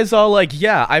 This guy is all like,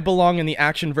 yeah, I belong in the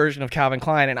action version of Calvin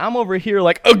Klein, and I'm over here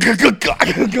like,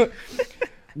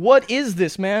 what is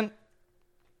this, man?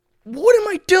 What am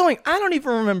I doing? I don't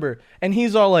even remember. And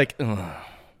he's all like, ugh.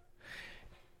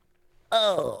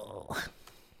 Oh.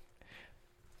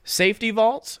 Safety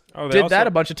vaults. Oh, did that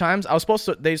a bunch of times. I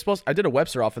did a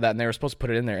Webster off of that, and they were supposed to put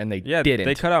it in there, and they didn't.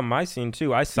 They cut out my scene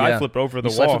too. I side flipped over the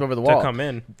You side wall flipped over the wall to come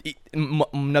in.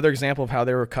 Another example of how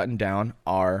they were cutting down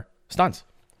our stunts.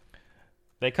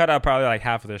 They cut out probably like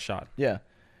half of this shot. Yeah.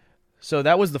 So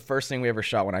that was the first thing we ever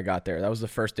shot when I got there. That was the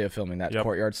first day of filming that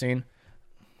courtyard scene.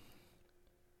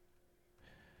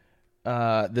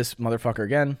 This motherfucker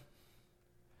again.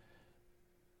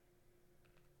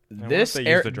 This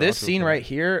scene right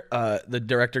here, the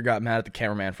director got mad at the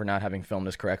cameraman for not having filmed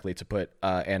this correctly to put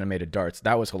animated darts.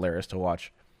 That was hilarious to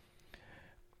watch.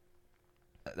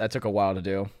 That took a while to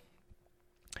do.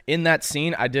 In that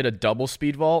scene, I did a double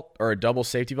speed vault or a double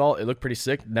safety vault. It looked pretty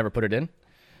sick. Never put it in.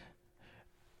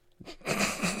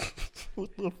 What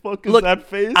the fuck is that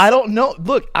face? I don't know.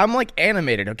 Look, I'm like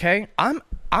animated, okay? I'm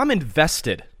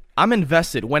invested. I'm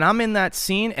invested. When I'm in that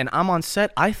scene and I'm on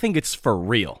set, I think it's for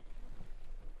real.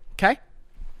 Okay?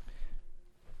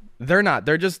 They're not.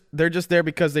 They're just there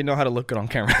because they know how to look good on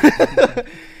camera.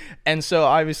 And so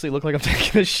obviously look like I'm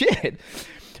taking a shit.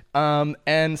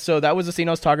 And so that was the scene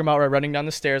I was talking about, where running down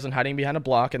the stairs and hiding behind a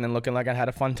block and then looking like I had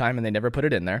a fun time, and they never put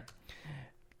it in there.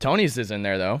 Tony's is in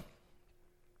there though.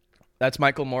 That's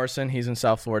Michael Morrison. He's in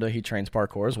South Florida. He trains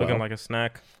parkour as well. Looking like a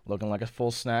snack. Looking like a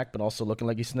full snack, but also looking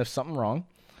like he sniffed something wrong.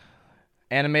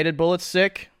 Animated bullet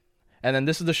sick. And then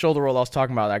this is the shoulder roll I was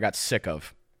talking about that I got sick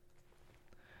of.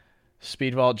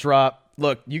 Speed vault drop.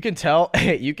 Look, you can tell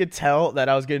that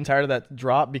I was getting tired of that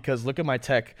drop because look at my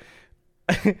tech.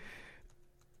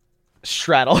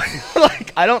 Straddle.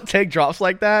 Like, I don't take drops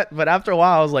like that, but after a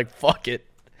while I was like, fuck it.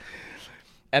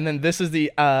 And then this is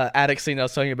the attic scene I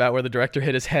was talking about where the director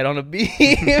hit his head on a beam.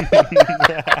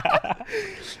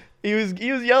 He was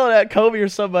yelling at Kobe or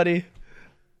somebody.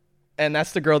 And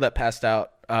that's the girl that passed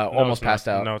out. Almost passed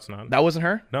out. No, it's not. That wasn't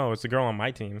her? No, it's the girl on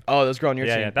my team. Oh, this girl on your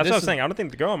team. Yeah, that's what I was saying. I don't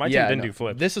think the girl on my team didn't do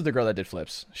flips. This is the girl that did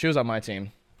flips. She was on my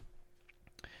team.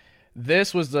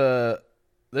 This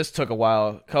took a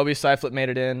while. Kobe's side flip made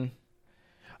it in.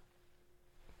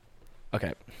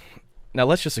 Okay. Now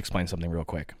let's just explain something real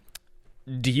quick.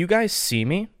 Do you guys see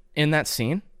me in that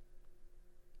scene?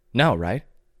 No, right?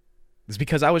 It's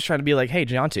because I was trying to be like, hey,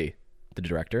 Gianti, the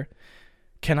director,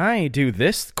 can I do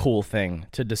this cool thing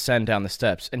to descend down the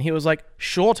steps? And he was like,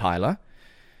 sure, Tyler.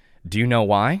 Do you know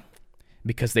why?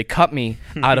 Because they cut me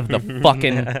out of the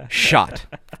fucking shot.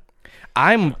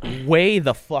 I'm way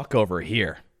the fuck over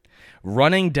here,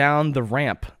 running down the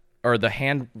ramp or the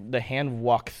hand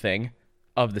walk thing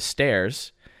of the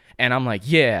stairs, and I'm like,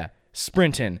 yeah,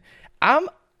 sprinting. I'm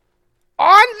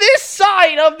on this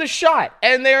side of the shot,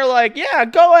 and they're like, yeah,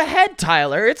 go ahead,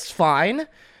 Tyler, it's fine.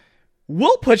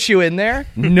 We'll put you in there.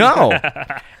 No.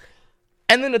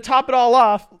 And then to top it all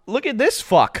off, look at this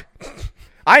fuck.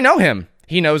 I know him.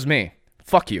 He knows me.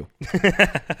 Fuck you.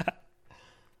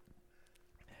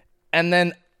 And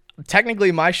then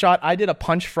technically my shot, I did a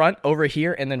punch front over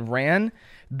here and then ran.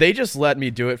 They just let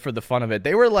me do it for the fun of it.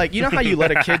 They were like, you know how you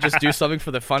let a kid just do something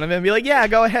for the fun of it and be like, yeah,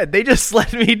 go ahead. They just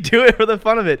let me do it for the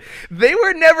fun of it. They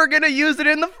were never going to use it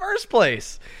in the first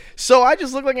place. So I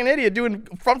just looked like an idiot doing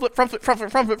front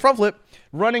flip,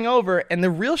 running over. And the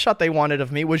real shot they wanted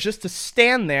of me was just to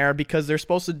stand there because they're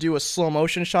supposed to do a slow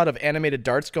motion shot of animated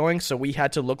darts going. So we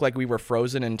had to look like we were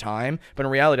frozen in time. But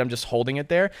in reality, I'm just holding it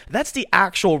there. That's the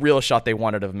actual real shot they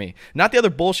wanted of me. Not the other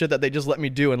bullshit that they just let me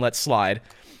do and let slide.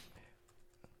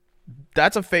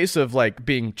 That's a face of like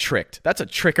being tricked. That's a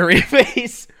trickery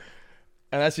face.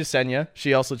 And that's Yesenia.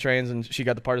 She also trains and she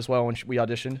got the part as well when we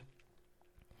auditioned.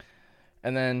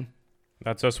 And then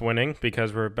that's us winning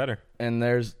because we're better. And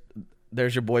there's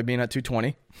your boy being at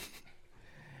 220.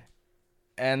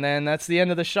 And then that's the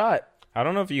end of the shot. I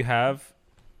don't know if you have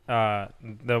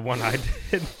the one I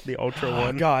did, the ultra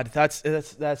one. God, that's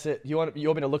it. You want me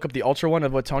to look up the ultra one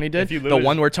of what Tony did? The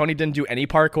one where Tony didn't do any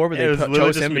parkour, where they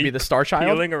chose him to be the star child?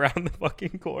 Peeling around the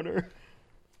fucking corner.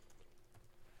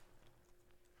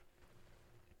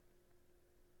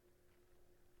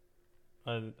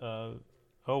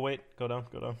 Oh wait, go down.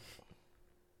 All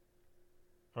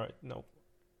right, no.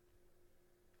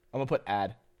 I'm gonna put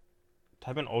add.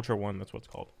 Type in ultra one. That's what it's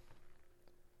called.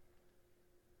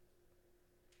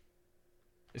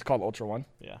 It's called Ultra One?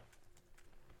 Yeah.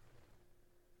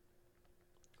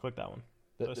 Click that one.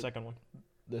 The second one.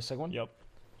 The second one? Yep.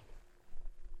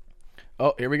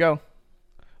 Oh, here we go.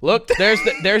 Look, there's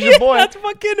your boy. That's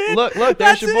fucking it. Look,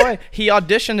 there's your boy. He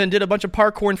auditioned and did a bunch of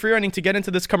parkour and freerunning to get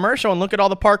into this commercial, and look at all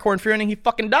the parkour and freerunning he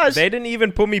fucking does. They didn't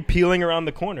even put me peeling around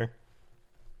the corner.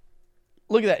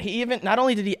 Look at that. He even, not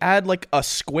only did he add like a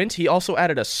squint, he also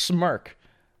added a smirk.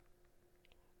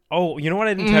 Oh, you know what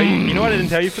I didn't tell you? You know what I didn't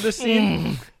tell you for this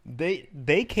scene?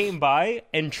 They came by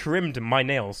and trimmed my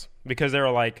nails because they were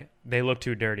like, they look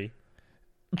too dirty.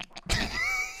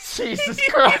 Jesus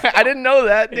Christ. I didn't know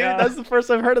that, dude. Yeah. That's the first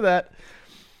I've heard of that.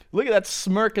 Look at that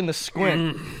smirk and the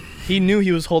squint. He knew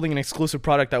he was holding an exclusive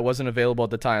product that wasn't available at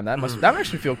the time. That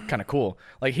makes me feel kind of cool.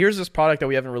 Like, here's this product that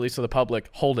we haven't released to the public.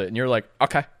 Hold it. And you're like,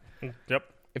 okay. Yep.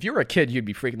 If you were a kid, you'd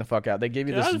be freaking the fuck out. They gave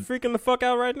you this. I'm freaking the fuck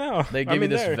out right now. They gave you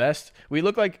this vest. You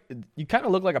kind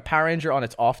of look like a Power Ranger on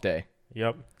its off day.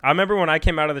 Yep. I remember when I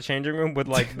came out of the changing room with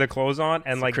like the clothes on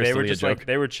and like they were just like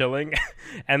they were chilling,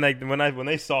 and like when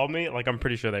they saw me, like I'm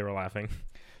pretty sure they were laughing.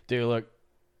 Dude, look.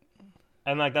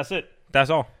 And like that's it. That's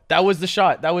all. That was the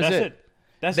shot. That was it.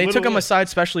 They took him aside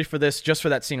specially for this, just for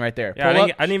that scene right there. Yeah, I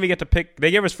didn't even get to pick.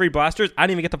 They gave us free blasters. I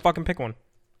didn't even get to fucking pick one.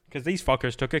 Because these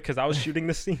fuckers took it because I was shooting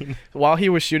the scene. While he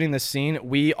was shooting the scene,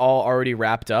 we all already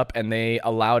wrapped up, and they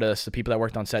allowed us, the people that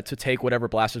worked on set, to take whatever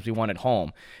blasters we wanted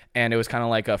home. And it was kind of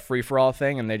like a free-for-all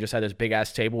thing, and they just had this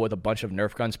big-ass table with a bunch of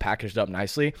Nerf guns packaged up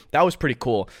nicely. That was pretty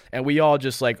cool. And we all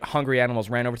just, like hungry animals,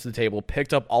 ran over to the table,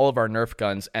 picked up all of our Nerf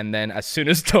guns, and then as soon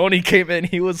as Tony came in,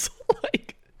 he was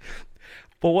like,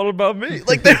 but what about me?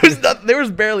 Like, there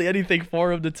was barely anything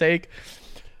for him to take.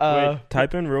 Wait,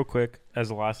 type in real quick as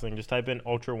the last thing. Just type in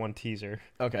Ultra One teaser.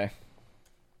 Okay.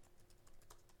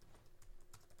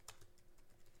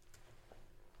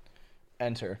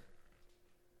 Enter.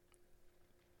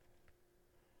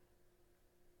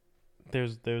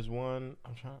 There's one. I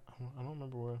don't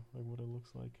remember what it looks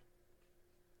like.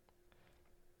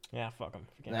 Yeah, fuck them.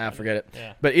 Forget it.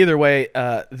 Yeah. But either way,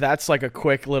 that's like a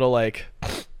quick little like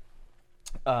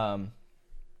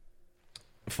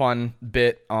fun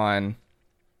bit on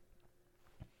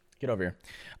get over here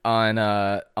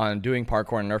on doing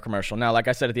parkour and Nerf commercial. Now, like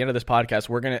I said at the end of this podcast,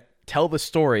 we're gonna tell the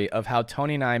story of how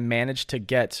Tony and I managed to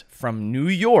get from New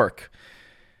York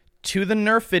to the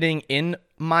Nerf fitting in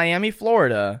Miami,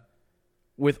 Florida,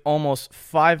 with almost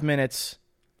 5 minutes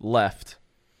left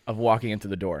of walking into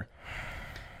the door.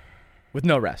 With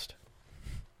no rest.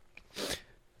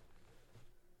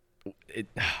 Oh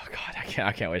God,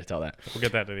 I can't wait to tell that. We'll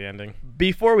get that to the ending.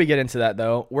 Before we get into that,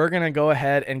 though, we're going to go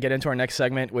ahead and get into our next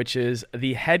segment, which is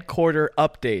the headquarter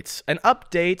updates. An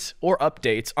update or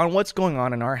updates on what's going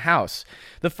on in our house.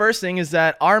 The first thing is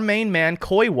that our main man,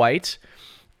 Coy White,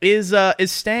 is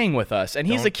staying with us, and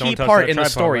he's a key part in the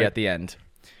story right? at the end.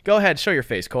 Go ahead, show your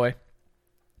face, Coy.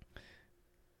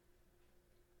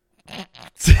 All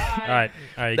right,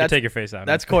 you can take your face out.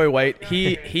 That's Coy White.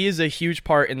 He is a huge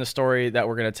part in the story that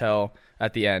we're going to tell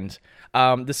at the end.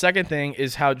 The second thing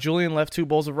is how Julian left 2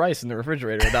 bowls of rice in the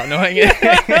refrigerator without knowing it.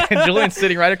 And Julian's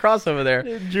sitting right across over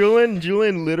there.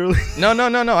 Julian literally. No,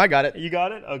 I got it. You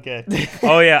got it? Okay.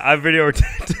 Oh yeah, I video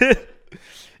recorded.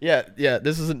 Yeah.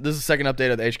 This is the second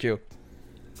update of the HQ.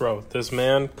 Bro, this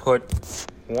man put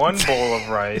 1 bowl of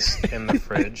rice in the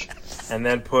fridge and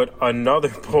then put another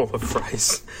bowl of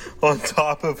rice on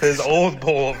top of his old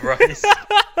bowl of rice.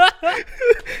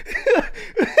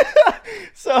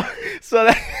 So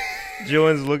that he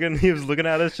was looking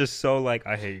at us just so like,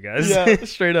 I hate you guys. yeah,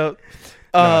 straight up.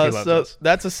 No, he loves So us.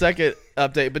 that's a second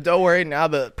update, but don't worry, now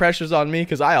the pressure's on me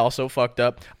because I also fucked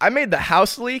up. I made the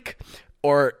house leak,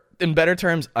 or in better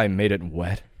terms, I made it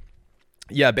wet.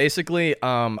 Yeah, basically,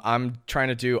 I'm trying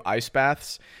to do ice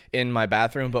baths in my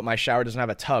bathroom, but my shower doesn't have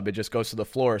a tub. It just goes to the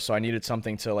floor, so I needed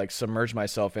something to like submerge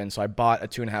myself in. So I bought a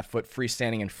 2.5-foot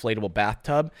freestanding inflatable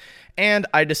bathtub, and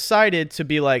I decided to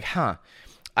be like,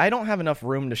 I don't have enough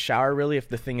room to shower really if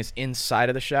the thing is inside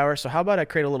of the shower. So how about I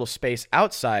create a little space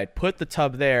outside, put the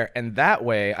tub there, and that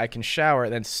way I can shower,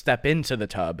 then step into the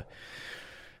tub.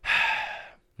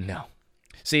 No.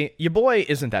 See, your boy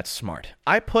isn't that smart.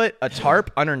 I put a tarp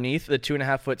underneath the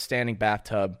 2.5-foot standing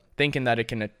bathtub, thinking that it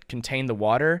can contain the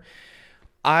water.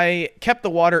 I kept the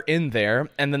water in there,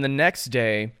 and then the next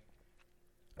day,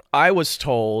 I was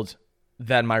told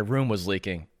that my room was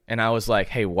leaking. And I was like,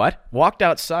 hey, what? Walked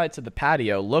outside to the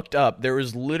patio, looked up. There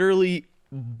was literally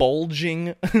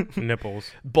bulging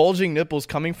nipples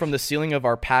coming from the ceiling of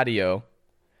our patio,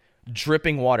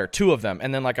 dripping water, 2 of them,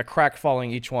 and then like a crack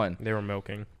falling each one. They were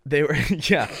milking. They were,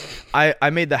 yeah. I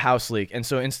made the house leak, and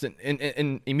so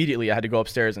immediately I had to go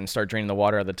upstairs and start draining the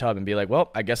water out of the tub and be like,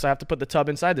 well, I guess I have to put the tub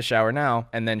inside the shower now,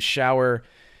 and then shower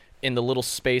in the little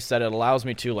space that it allows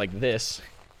me to, like this,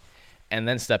 and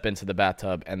then step into the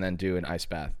bathtub and then do an ice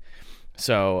bath.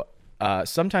 So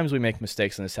sometimes we make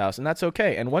mistakes in this house, and that's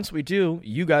okay. And once we do,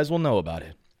 you guys will know about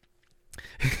it.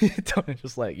 Don't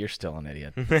just like, you're still an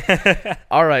idiot.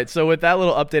 All right, so with that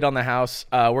little update on the house,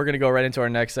 we're going to go right into our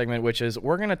next segment, which is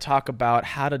we're going to talk about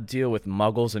how to deal with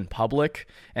muggles in public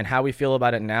and how we feel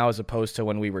about it now as opposed to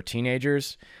when we were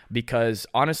teenagers, because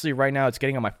honestly right now it's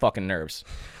getting on my fucking nerves.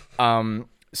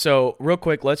 So real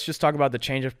quick, let's just talk about the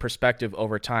change of perspective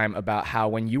over time about how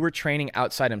when you were training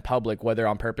outside in public, whether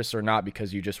on purpose or not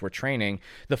because you just were training,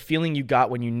 the feeling you got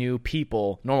when you knew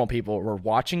normal people were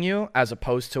watching you as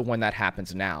opposed to when that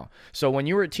happens now. So when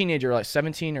you were a teenager, like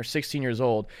 17 or 16 years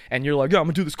old, and you're like, yeah, I'm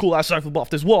gonna do this cool ass side flip off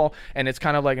this wall, and it's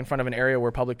kind of like in front of an area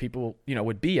where public people,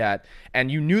 would be at, and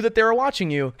you knew that they were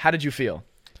watching you, how did you feel?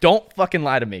 Don't fucking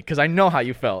lie to me, because I know how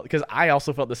you felt, because I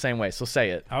also felt the same way, so say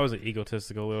it. I was an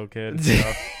egotistical little kid,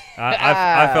 so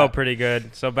I felt pretty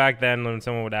good. So back then, when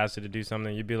someone would ask you to do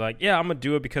something, you'd be like, yeah, I'm going to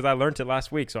do it because I learned it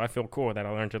last week, so I feel cool that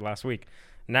I learned it last week.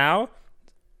 Now,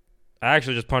 I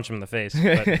actually just punch them in the face.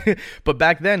 But, but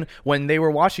back then, when they were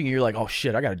watching you, you're like, oh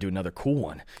shit, I got to do another cool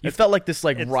one. You felt like this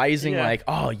rising, like,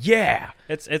 oh yeah.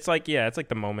 It's like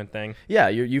the moment thing. Yeah,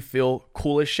 you feel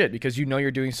cool as shit because you know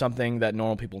you're doing something that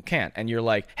normal people can't. And you're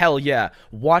like, hell yeah,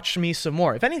 watch me some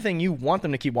more. If anything, you want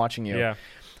them to keep watching you. Yeah.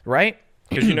 Right?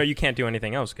 Because you can't do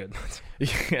anything else good.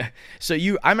 Yeah. So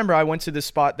I remember I went to this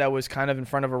spot that was kind of in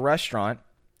front of a restaurant,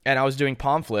 and I was doing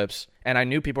palm flips, and I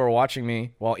knew people were watching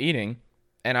me while eating,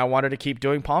 and I wanted to keep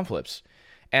doing palm flips.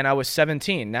 And I was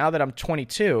 17. Now that I'm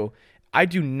 22, I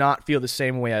do not feel the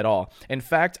same way at all. In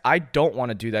fact, I don't want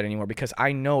to do that anymore because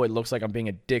I know it looks like I'm being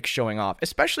a dick showing off,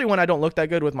 especially when I don't look that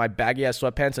good with my baggy ass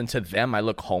sweatpants, and to them I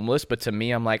look homeless, but to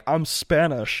me I'm like, I'm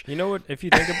Spanish. You know what? If you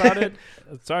think about it,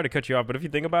 sorry to cut you off, but if you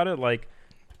think about it, like,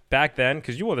 back then,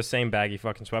 because you wore the same baggy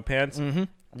fucking sweatpants, Mm-hmm.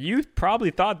 you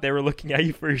probably thought they were looking at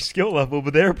you for your skill level,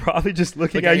 but they were probably just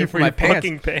looking at you for your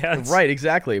fucking pants. Right,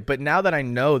 exactly. But now that I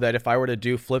know that if I were to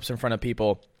do flips in front of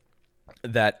people,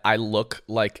 that I look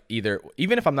like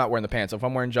even if I'm not wearing the pants, if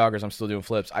I'm wearing joggers, I'm still doing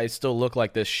flips, I still look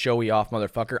like this showy off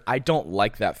motherfucker. I don't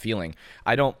like that feeling.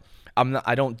 I don't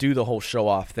do the whole show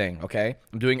off thing, okay?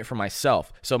 I'm doing it for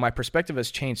myself. So my perspective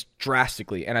has changed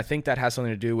drastically, and I think that has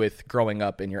something to do with growing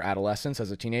up in your adolescence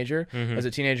as a teenager. Mm-hmm. As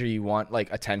a teenager, you want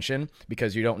like attention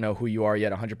because you don't know who you are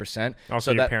yet 100%.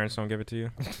 Also, so your parents don't give it to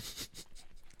you.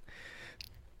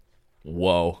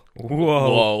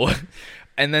 Whoa.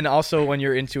 And then also when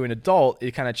you're into an adult,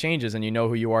 it kind of changes and you know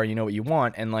who you are, you know what you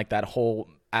want. And like that whole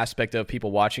aspect of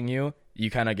people watching you, you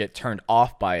kind of get turned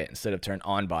off by it instead of turned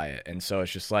on by it. And so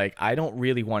it's just like, I don't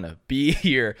really want to be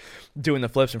here doing the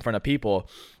flips in front of people.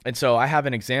 And so I have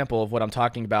an example of what I'm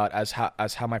talking about as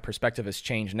how my perspective has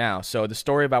changed now. So the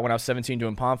story about when I was 17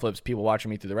 doing palm flips, people watching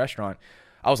me through the restaurant,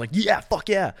 I was like, yeah, fuck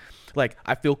yeah. Like,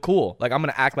 I feel cool. Like, I'm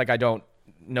going to act like I don't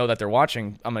know that they're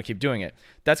watching. I'm going to keep doing it.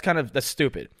 That's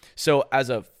stupid. So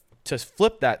to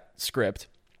flip that script,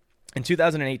 in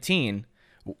 2018,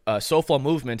 Soulflow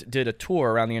Movement did a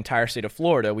tour around the entire state of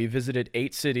Florida. We visited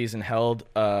 8 cities and held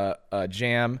a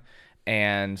jam,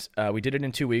 and we did it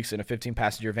in 2 weeks in a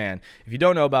 15-passenger van. If you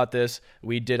don't know about this,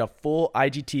 we did a full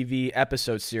IGTV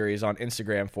episode series on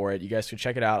Instagram for it. You guys can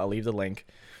check it out. I'll leave the link.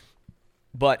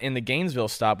 But in the Gainesville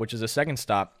stop, which is the second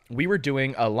stop, we were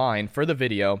doing a line for the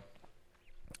video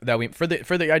that for the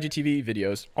IGTV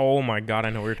videos. Oh my god,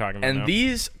 I know what you're talking about. And now.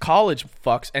 these college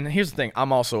fucks, and here's the thing,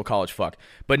 I'm also a college fuck,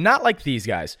 but not like these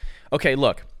guys. Okay,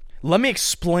 look, let me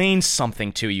explain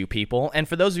something to you people, and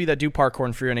for those of you that do parkour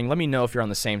and freerunning, let me know if you're on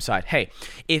the same side. Hey,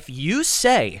 if you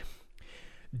say,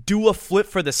 do a flip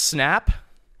for the snap,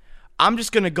 I'm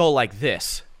just gonna go like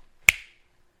this.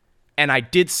 And I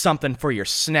did something for your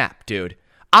snap, dude.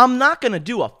 I'm not gonna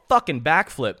do a fucking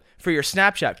backflip for your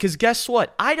Snapchat, because guess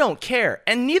what? I don't care,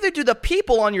 and neither do the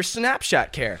people on your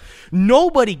Snapchat care.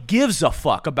 Nobody gives a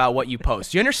fuck about what you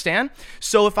post. You understand?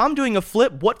 So if I'm doing a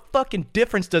flip, what fucking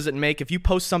difference does it make if you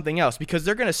post something else? Because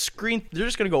they're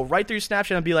just gonna go right through your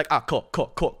Snapchat and be like,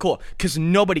 cool, because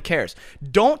nobody cares.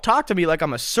 Don't talk to me like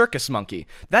I'm a circus monkey.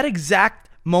 That exact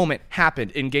moment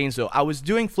happened in Gainesville. I was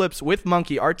doing flips with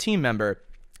Monkey, our team member,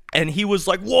 and he was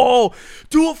like, whoa,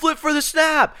 do a flip for the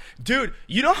snap. Dude,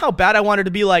 you know how bad I wanted to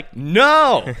be like,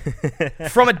 no.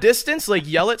 From a distance, like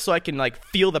yell it so I can like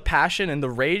feel the passion and the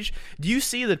rage. Do you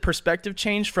see the perspective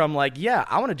change from like, yeah,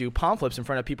 I want to do palm flips in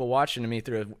front of people watching me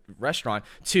through a restaurant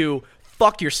to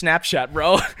fuck your Snapchat,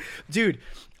 bro? Dude,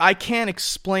 I can't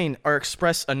explain or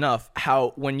express enough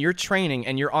how when you're training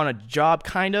and you're on a job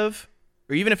kind of,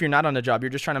 or even if you're not on a job, you're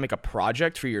just trying to make a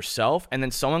project for yourself, and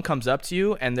then someone comes up to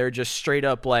you and they're just straight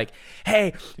up like,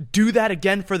 hey, do that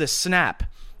again for the snap.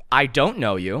 I don't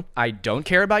know you. I don't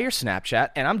care about your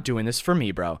Snapchat, and I'm doing this for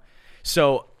me, bro.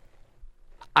 So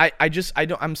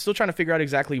I'm still trying to figure out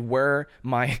exactly where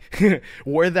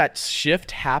where that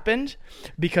shift happened,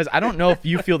 because I don't know if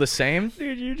you feel the same.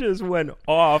 Dude, you just went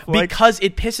off. Because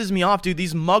it pisses me off, dude.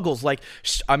 These muggles, like,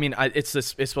 I mean, it's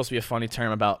supposed to be a funny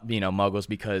term about, muggles,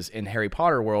 because in Harry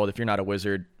Potter world, if you're not a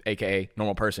wizard, aka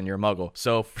normal person, you're a muggle.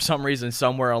 So for some reason,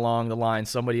 somewhere along the line,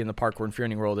 somebody in the parkour and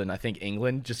freerunning world, and I think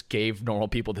England, just gave normal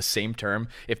people the same term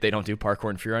if they don't do parkour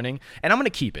and freerunning. And I'm going to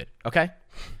keep it, okay?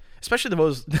 Especially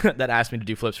those that asked me to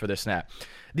do flips for their snap.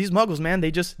 These muggles, man,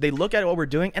 they look at what we're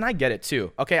doing, and I get it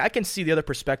too. Okay, I can see the other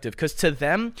perspective, because to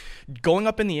them, going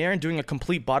up in the air and doing a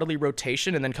complete bodily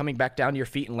rotation and then coming back down to your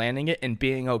feet and landing it and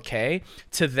being okay,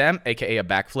 to them, aka a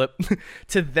backflip,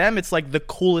 to them, it's like the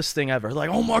coolest thing ever.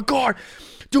 Like, oh my god,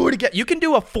 do it again. You can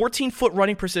do a 14-foot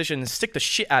running precision and stick the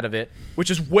shit out of it, which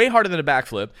is way harder than a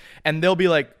backflip, and they'll be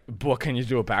like, "But can you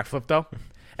do a backflip though?"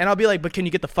 And I'll be like, "But can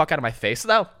you get the fuck out of my face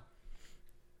though?"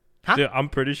 Huh? Dude, I'm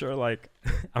pretty sure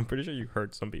you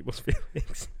hurt some people's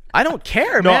feelings. I don't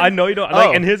care, No, man. I know you don't. Oh.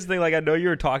 Like, and here's the thing, like, I know you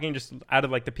were talking just out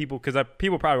of like the people, because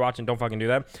people probably watching don't fucking do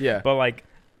that. Yeah. But like,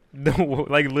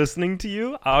 like listening to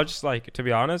you, I was just like, to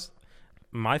be honest,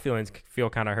 my feelings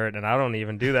feel kind of hurt, and I don't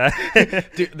even do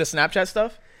that. Dude, the Snapchat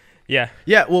stuff? Yeah.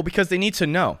 Yeah, well, because they need to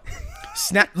know.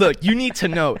 Look, you need to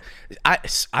know. I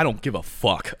don't give a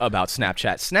fuck about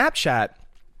Snapchat. Snapchat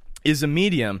is a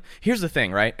medium. Here's the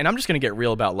thing, right? And I'm just going to get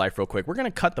real about life real quick. We're going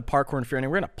to cut the parkour and freerunning.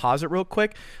 We're going to pause it real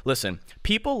quick. Listen,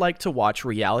 people like to watch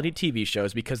reality TV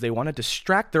shows because they want to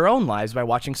distract their own lives by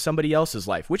watching somebody else's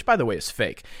life, which, by the way, is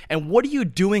fake. And what are you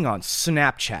doing on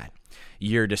Snapchat?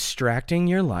 You're distracting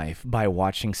your life by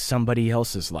watching somebody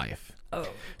else's life. Oh.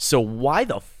 So why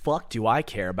the fuck do I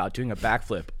care about doing a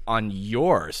backflip on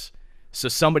yours so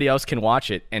somebody else can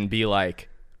watch it and be like,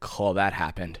 call that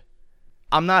happened.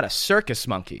 I'm not a circus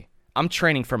monkey. I'm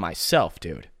training for myself,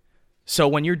 dude. So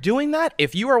when you're doing that,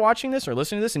 if you are watching this or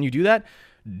listening to this and you do that,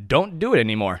 don't do it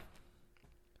anymore.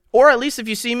 Or at least if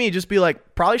you see me, just be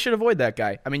like, probably should avoid that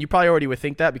guy. I mean, you probably already would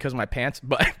think that because of my pants,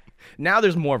 but now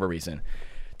there's more of a reason.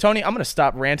 Tony, I'm going to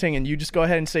stop ranting and you just go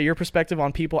ahead and say your perspective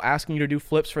on people asking you to do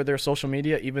flips for their social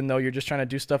media, even though you're just trying to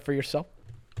do stuff for yourself.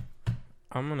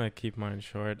 I'm going to keep mine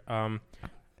short. I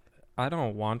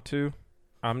don't want to.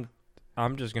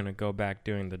 I'm just going to go back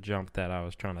doing the jump that I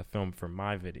was trying to film for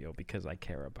my video because I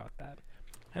care about that.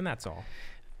 And that's all.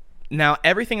 Now,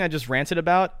 everything I just ranted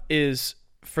about is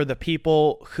for the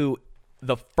people who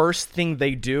the first thing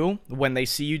they do when they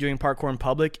see you doing parkour in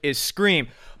public is scream,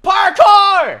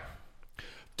 "Parkour!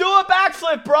 Do a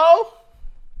backflip, bro!"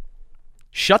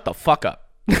 Shut the fuck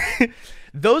up.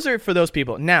 Those are for those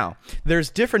people. Now, there's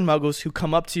different muggles who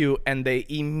come up to you and they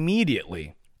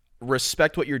immediately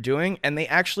respect what you're doing and they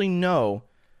actually know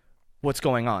what's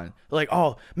going on. Like,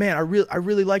 oh man, I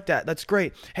really like that. That's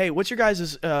great. Hey, what's your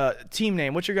guys' team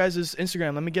name? What's your guys'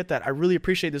 Instagram? Let me get that. I really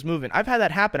appreciate this movement. I've had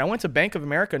that happen. I went to Bank of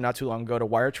America not too long ago to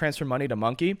wire transfer money to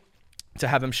Monkey to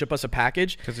have him ship us a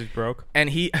package. Because he's broke. And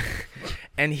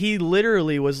he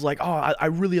literally was like, oh, I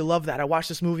really love that. I watched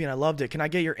this movie and I loved it. Can I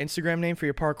get your Instagram name for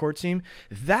your parkour team?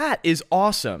 That is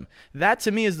awesome. That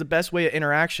to me is the best way of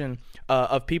interaction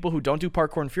of people who don't do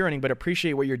parkour and free running but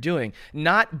appreciate what you're doing.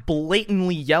 Not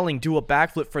blatantly yelling, do a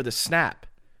backflip for the snap.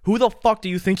 Who the fuck do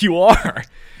you think you are?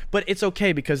 But it's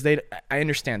okay because I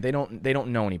understand they don't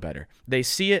know any better. They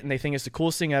see it and they think it's the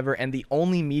coolest thing ever, and the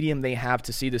only medium they have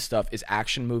to see this stuff is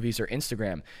action movies or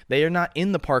Instagram. They are not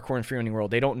in the parkour and freerunning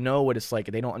world. They don't know what it's like.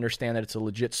 They don't understand that it's a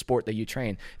legit sport that you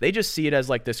train. They just see it as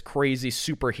like this crazy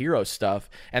superhero stuff,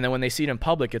 and then when they see it in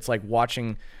public, it's like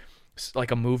watching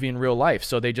like a movie in real life.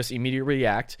 So they just immediately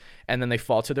react, and then they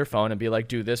fall to their phone and be like,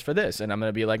 do this for this, and I'm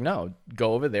gonna be like, no,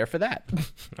 go over there for that.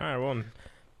 All right, well,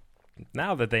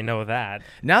 now that they know that,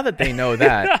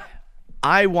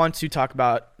 I want to talk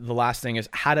about the last thing is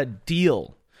how to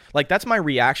deal. Like, that's my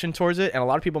reaction towards it. And a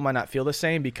lot of people might not feel the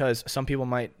same because some people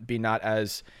might be not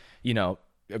as,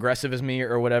 aggressive as me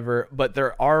or whatever. But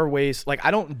there are ways, like, I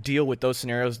don't deal with those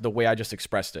scenarios the way I just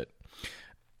expressed it.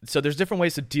 So there's different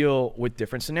ways to deal with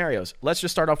different scenarios. Let's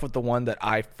just start off with the one that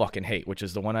I fucking hate, which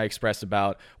is the one I expressed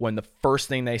about when the first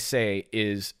thing they say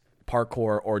is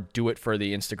parkour or do it for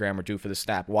the Instagram or do it for the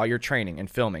snap while you're training and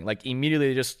filming. Like, immediately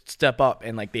they just step up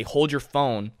and like they hold your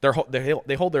phone.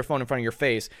 They hold their phone in front of your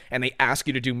face and they ask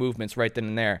you to do movements right then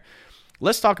and there.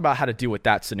 Let's talk about how to deal with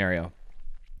that scenario.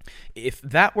 If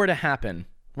that were to happen,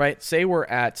 right? Say we're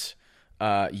at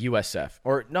USF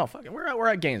or no, we're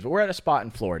at games, but we're at a spot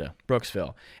in Florida,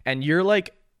 Brooksville, and you're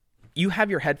like, you have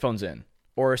your headphones in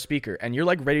or a speaker, and you're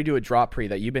like ready to do a drop pre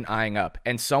that you've been eyeing up,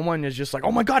 and someone is just like,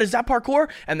 oh my God, is that parkour?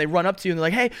 And they run up to you and they're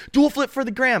like, hey, do a flip for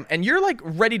the gram. And you're like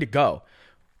ready to go.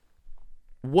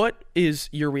 What is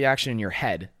your reaction in your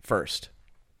head first?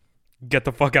 get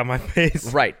the fuck out my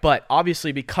face. Right. But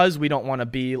obviously, because we don't want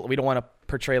to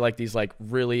portray like these like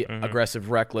really aggressive,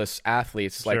 reckless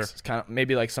athletes, like kind of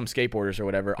maybe like some skateboarders or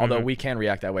whatever, although we can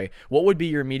react that way. What would be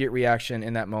your immediate reaction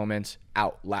in that moment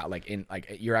out loud, like in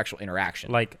like your actual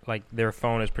interaction? Like their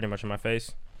phone is pretty much in my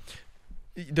face.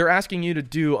 They're asking you to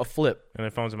do a flip and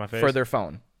their phone's in my face for their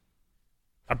phone.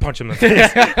 I'd punch him in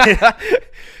the face.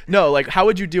 No, like how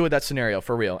would you deal with that scenario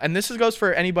for real? And this goes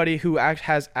for anybody who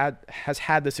has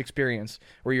had this experience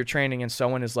where you're training and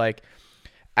someone is like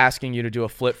asking you to do a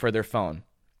flip for their phone.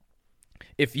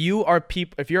 If you're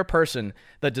a person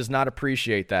that does not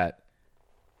appreciate that,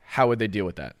 how would they deal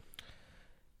with that?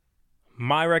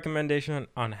 My recommendation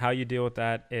on how you deal with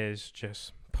that is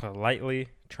just politely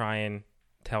try and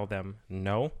tell them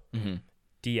no.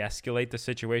 De-escalate the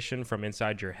situation from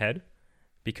inside your head.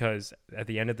 Because at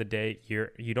the end of the day,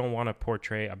 you don't want to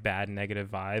portray a bad negative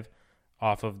vibe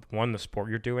off of the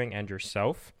sport you're doing and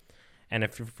yourself. And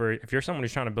if you're someone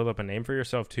who's trying to build up a name for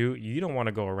yourself too, you don't want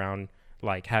to go around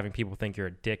like having people think you're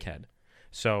a dickhead.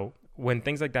 So when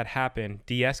things like that happen,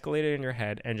 de-escalate it in your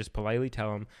head and just politely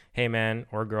tell them, hey man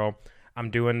or girl,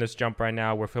 I'm doing this jump right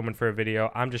now. We're filming for a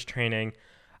video. I'm just training.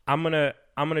 I'm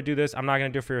gonna do this. I'm not gonna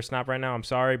do it for your snap right now. I'm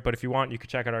sorry, but if you want, you can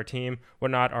check out our team,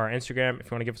 whatnot, our Instagram. If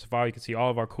you want to give us a follow, you can see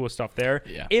all of our cool stuff there.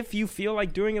 Yeah. If you feel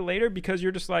like doing it later because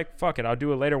you're just like, fuck it, I'll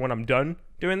do it later when I'm done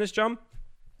doing this jump,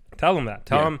 tell them that.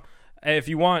 Tell them, hey, if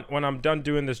you want, when I'm done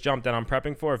doing this jump that I'm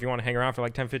prepping for, if you want to hang around for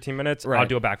like 10, 15 minutes, I'll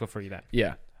do a backflip for you then.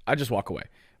 Yeah, I just walk away.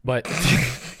 But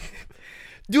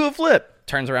do a flip,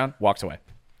 turns around, walks away.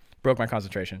 Broke my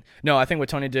concentration. No, I think what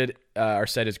Tony did are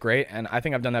said is great. And I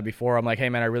think I've done that before. I'm like, hey,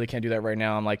 man, I really can't do that right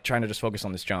now. I'm like trying to just focus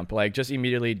on this jump. Like, just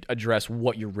immediately address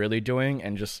what you're really doing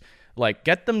and just like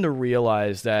get them to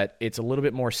realize that it's a little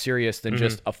bit more serious than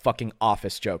just a fucking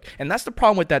office joke. And that's the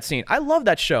problem with that scene. I love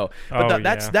that show. But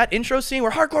that's that intro scene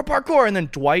where hardcore parkour and then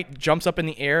Dwight jumps up in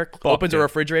the air, opens a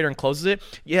refrigerator and closes it.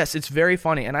 Yes, it's very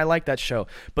funny and I like that show.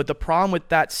 But the problem with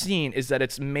that scene is that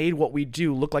it's made what we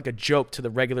do look like a joke to the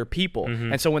regular people.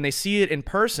 And so when they see it in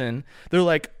person, they're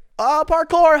like,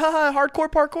 parkour, haha, hardcore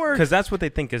parkour. Because that's what they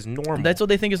think is normal. That's what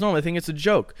they think is normal. They think it's a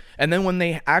joke. And then when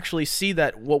they actually see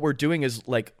that what we're doing is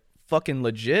like fucking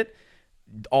legit,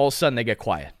 all of a sudden they get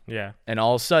quiet. Yeah. And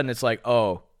all of a sudden it's like,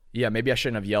 oh, yeah, maybe I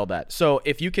shouldn't have yelled that. So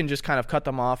if you can just kind of cut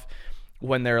them off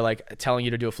when they're like telling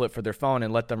you to do a flip for their phone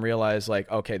and let them realize like,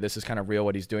 okay, this is kind of real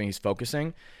what he's doing, he's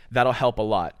focusing, that'll help a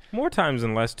lot. More times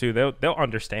than less too. They'll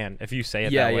understand if you say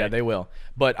it that way. Yeah, they will.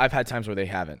 But I've had times where they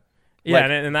haven't. Yeah,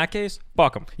 like, and in that case,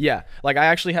 fuck them. Yeah, like I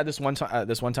actually had this one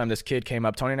time this kid came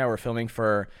up. Tony and I were filming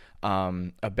for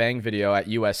a bang video at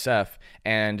USF,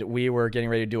 and we were getting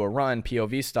ready to do a run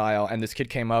POV style, and this kid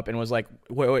came up and was like,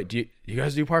 wait, do you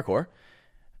guys do parkour?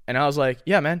 And I was like,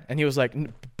 yeah, man. And he was like,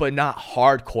 but not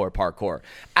hardcore parkour.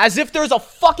 As if there's a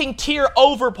fucking tier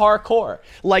over parkour.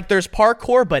 Like there's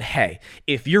parkour, but hey,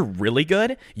 if you're really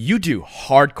good, you do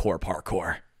hardcore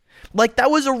parkour. Like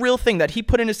that was a real thing that he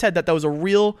put in his head, that was a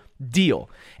real deal.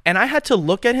 And I had to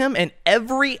look at him, and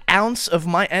every ounce of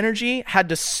my energy had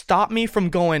to stop me from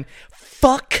going,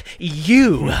 fuck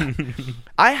you.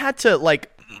 I had to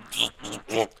like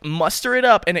muster it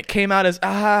up, and it came out as,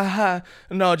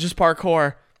 no, just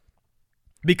parkour.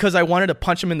 Because I wanted to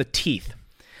punch him in the teeth.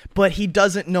 But he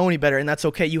doesn't know any better, and that's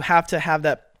okay. You have to have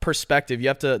that perspective. You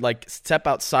have to like step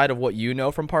outside of what you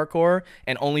know from parkour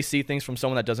and only see things from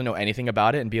someone that doesn't know anything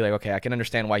about it and be like, okay, I can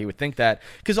understand why he would think that,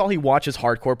 because all he watches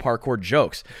hardcore parkour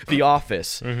jokes. The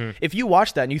Office. If you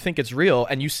watch that and you think it's real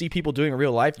and you see people doing it in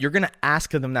real life, you're gonna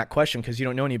ask them that question because you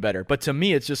don't know any better. But to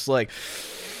me, it's just like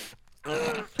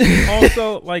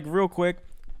also, like real quick,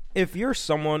 if you're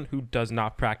someone who does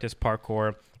not practice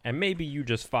parkour and maybe you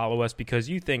just follow us because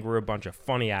you think we're a bunch of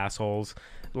funny assholes,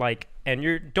 like,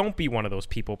 and don't be one of those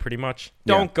people. Pretty much,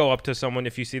 don't go up to someone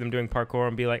if you see them doing parkour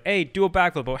and be like, hey, do a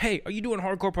backflip, or hey, are you doing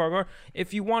hardcore parkour?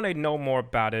 If you want to know more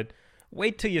about it,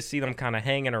 wait till you see them kind of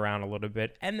hanging around a little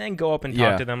bit, and then go up and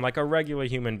talk to them like a regular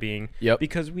human being.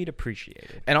 Because we'd appreciate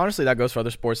it. And honestly, that goes for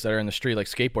other sports that are in the street, like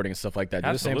skateboarding and stuff like that.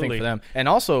 Do the same thing for them. And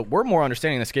also, we're more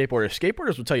understanding than skateboarders.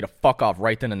 Skateboarders will tell you to fuck off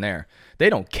right then and there. They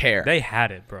don't care. They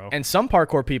had it, bro. And some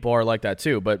parkour people are like that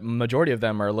too, but majority of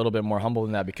them are a little bit more humble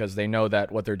than that because they know that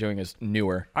what they're doing is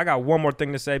newer. I got one more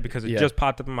thing to say because it just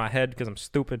popped up in my head because I'm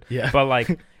stupid. Yeah. But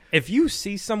like, if you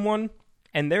see someone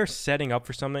and they're setting up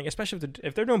for something, especially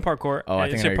if they're doing parkour,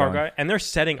 and they're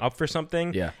setting up for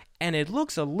something, and it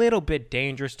looks a little bit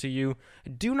dangerous to you,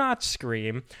 do not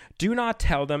scream. Do not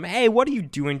tell them, hey, what are you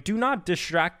doing? Do not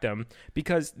distract them,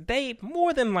 because they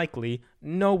more than likely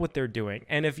know what they're doing.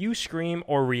 And if you scream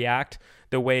or react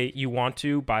the way you want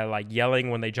to by like yelling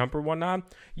when they jump or whatnot,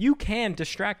 you can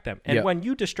distract them. And when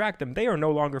you distract them, they are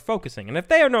no longer focusing. And if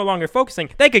they are no longer focusing,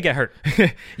 they could get hurt.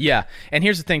 Yeah. And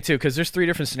here's the thing too, because there's 3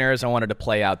 different scenarios I wanted to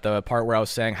play out. The part where I was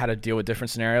saying how to deal with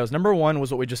different scenarios. Number 1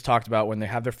 was what we just talked about, when they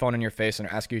have their phone in your face and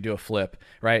ask you to do a flip,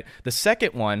 right? The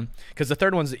second one, because the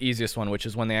third one's the easiest one, which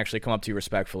is when they actually come up to you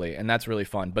respectfully, and that's really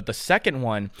fun. But the second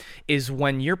one is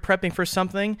when you're prepping for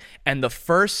something and the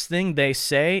first thing they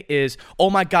say is, oh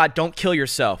my God, don't kill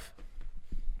yourself.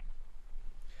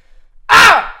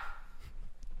 Ah!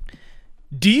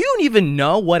 Do you even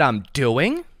know what I'm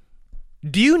doing?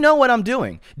 Do you know what I'm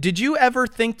doing? Did you ever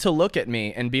think to look at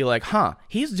me and be like,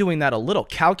 he's doing that a little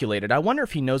calculated. I wonder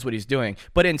if he knows what he's doing.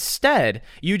 But instead,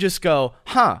 you just go,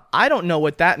 I don't know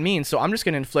what that means, so I'm just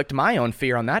going to inflict my own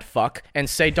fear on that fuck and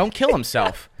say, don't kill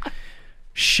himself.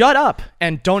 Shut up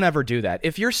and don't ever do that.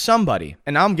 If you're somebody,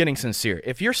 and I'm getting sincere,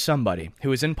 if you're somebody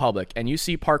who is in public and you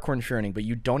see parkour and fearing, but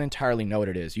you don't entirely know what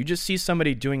it is, you just see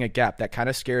somebody doing a gap that kind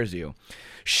of scares you,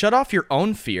 shut off your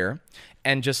own fear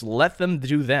and just let them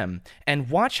do them and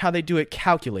watch how they do it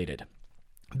calculated,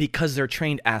 because they're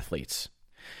trained athletes.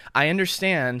 I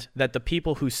understand that the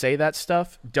people who say that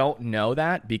stuff don't know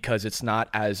that because it's not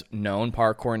as known.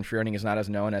 Parkour and freerunning is not as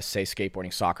known as, say,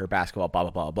 skateboarding, soccer, basketball, blah,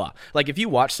 blah, blah, blah. Like, if you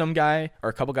watch some guy or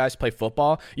a couple guys play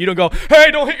football, you don't go,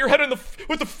 hey, don't hit your head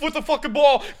with the fucking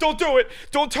ball. Don't do it.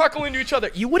 Don't tackle into each other.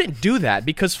 You wouldn't do that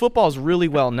because football is really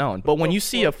well known. But when you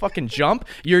see a fucking jump,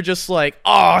 you're just like,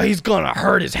 oh, he's going to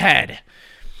hurt his head.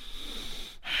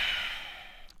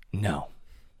 No.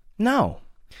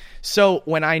 So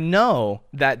when I know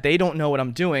that they don't know what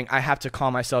I'm doing, I have to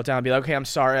calm myself down and be like, okay, I'm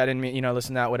sorry, I didn't mean,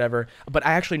 listen to that, whatever. But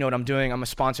I actually know what I'm doing. I'm a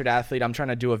sponsored athlete. I'm trying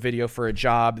to do a video for a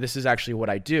job. This is actually what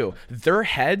I do. Their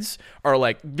heads are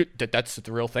like, that's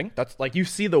the real thing. That's like, you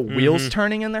see the wheels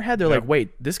turning in their head. They're like,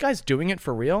 wait, this guy's doing it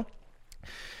for real?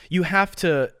 You have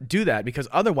to do that because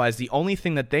otherwise the only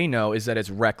thing that they know is that it's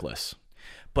reckless.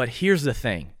 But here's the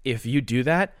thing. If you do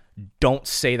that, don't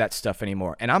say that stuff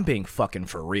anymore. And I'm being fucking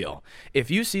for real. If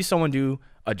you see someone do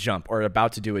a jump or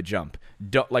about to do a jump,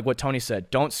 don't, like what Tony said,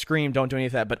 don't scream, don't do any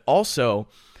of that. But also,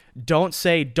 don't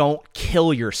say, don't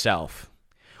kill yourself.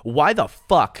 Why the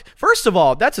fuck? First of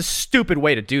all, that's a stupid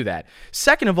way to do that.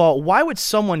 Second of all, why would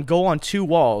someone go on two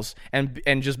walls and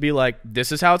just be like,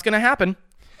 this is how it's going to happen?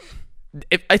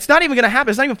 It's not even going to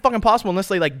happen. It's not even fucking possible unless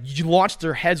they like launch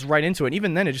their heads right into it. And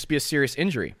even then, it'd just be a serious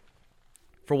injury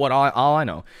for what all I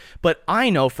know. But I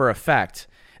know for a fact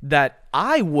that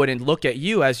I wouldn't look at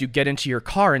you as you get into your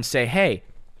car and say, hey,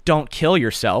 don't kill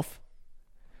yourself.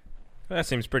 That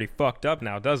seems pretty fucked up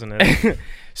now, doesn't it?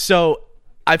 So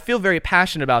I feel very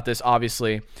passionate about this,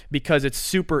 obviously, because it's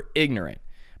super ignorant,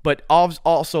 but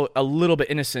also a little bit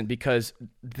innocent because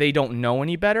they don't know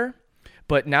any better.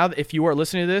 But now if you are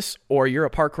listening to this or you're a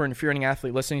parkour and fearing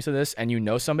athlete listening to this and you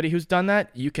know somebody who's done that,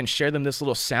 you can share them this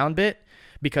little sound bit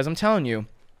because I'm telling you,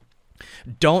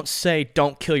 don't say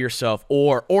don't kill yourself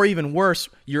or even worse,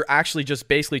 you're actually just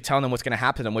basically telling them what's going to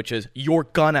happen to them, which is you're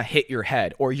going to hit your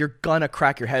head or you're going to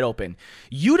crack your head open.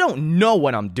 You don't know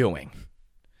what I'm doing.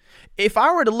 If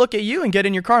I were to look at you and get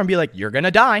in your car and be like, you're going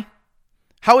to die.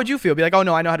 How would you feel? Be like, oh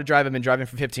no, I know how to drive. I've been driving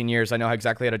for 15 years. I know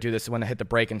exactly how to do this. When I hit the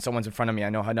brake and someone's in front of me, I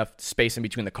know how enough space in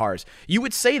between the cars. You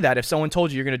would say that if someone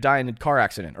told you you're going to die in a car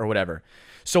accident or whatever.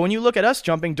 So when you look at us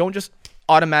jumping, don't just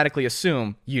automatically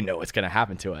assume you know what's going to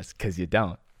happen to us because you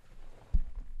don't.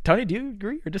 Tony, do you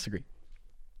agree or disagree?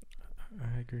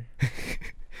 I agree.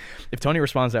 If Tony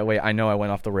responds that way, I know I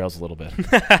went off the rails a little bit.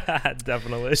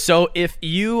 Definitely. So if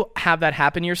you have that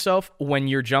happen to yourself when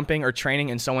you're jumping or training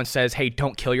and someone says, hey,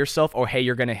 don't kill yourself or hey,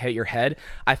 you're going to hit your head,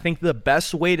 I think the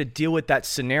best way to deal with that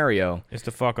scenario is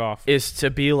to fuck off. Is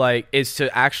to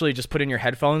actually just put in your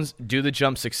headphones, do the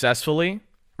jump successfully,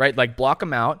 right? Like block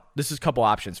them out. This is a couple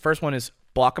options. First one is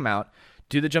block them out.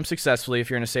 Do the jump successfully if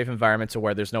you're in a safe environment to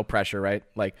where there's no pressure, right?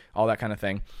 Like all that kind of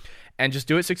thing. And just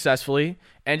do it successfully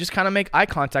and just kind of make eye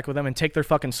contact with them and take their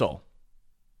fucking soul.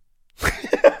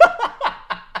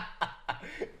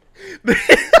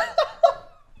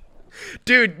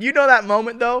 Dude, you know that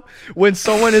moment though when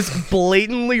someone is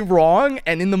blatantly wrong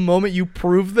and in the moment you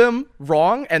prove them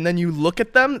wrong and then you look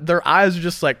at them, their eyes are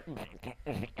just like,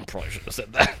 I probably should have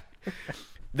said that.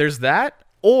 There's that.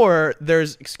 Or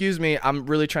there's, excuse me, I'm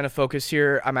really trying to focus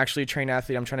here. I'm actually a trained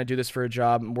athlete. I'm trying to do this for a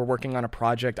job. We're working on a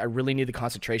project. I really need the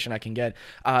concentration I can get.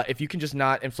 If you can just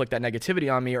not inflict that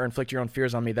negativity on me or inflict your own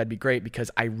fears on me, that'd be great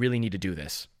because I really need to do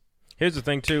this. Here's the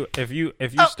thing too. If you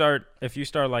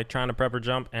start like trying to prep or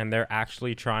jump and they're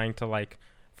actually trying to like,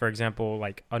 for example,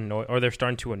 like annoy, or they're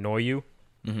starting to annoy you,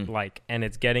 like, and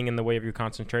it's getting in the way of your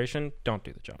concentration, don't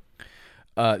do the jump.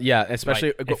 Yeah,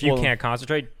 especially like, if you can't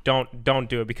concentrate, don't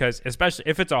do it because especially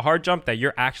if it's a hard jump that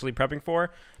you're actually prepping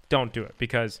for, don't do it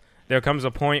because there comes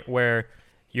a point where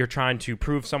you're trying to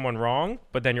prove someone wrong,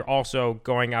 but then you're also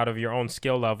going out of your own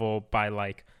skill level by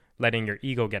like letting your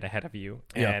ego get ahead of you,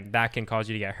 and that can cause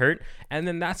you to get hurt, and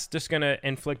then that's just gonna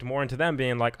inflict more into them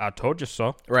being like, I told you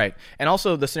so. Right. And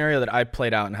also the scenario that I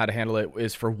played out and how to handle it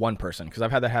is for one person because I've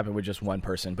had that happen with just one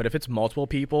person. But if it's multiple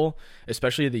people,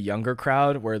 especially the younger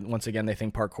crowd where once again they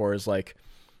think parkour is like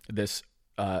this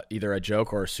either a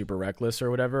joke or super reckless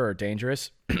or whatever or dangerous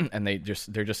and they're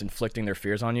just inflicting their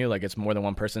fears on you, like it's more than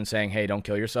one person saying, hey, don't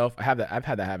kill yourself. I've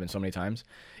had that happen so many times.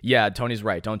 Yeah, Tony's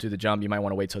right, don't do the jump. You might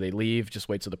want to wait till they leave, just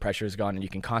wait till the pressure is gone and you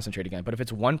can concentrate again. But if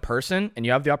it's one person and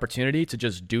you have the opportunity to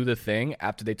just do the thing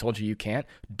after they told you can't,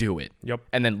 do it. Yep.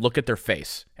 And then look at their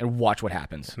face and watch what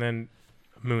happens and then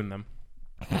moon them.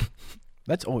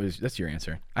 That's your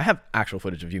answer. I have actual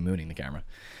footage of you mooning the camera.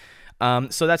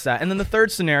 So that's that. And then the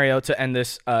third scenario to end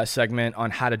this segment on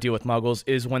how to deal with muggles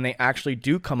is when they actually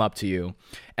do come up to you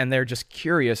and they're just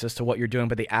curious as to what you're doing,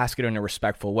 but they ask it in a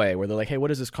respectful way where they're like, hey,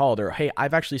 what is this called? Or, hey,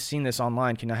 I've actually seen this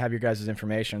online. Can I have your guys'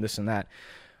 information, this and that?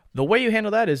 The way you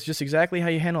handle that is just exactly how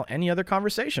you handle any other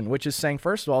conversation, which is saying,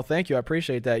 first of all, thank you. I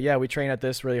appreciate that. Yeah, we train at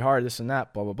this really hard, this and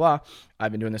that, blah, blah, blah.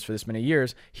 I've been doing this for this many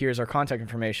years. Here's our contact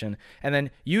information. And then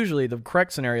usually the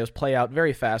correct scenarios play out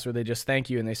very fast where they just thank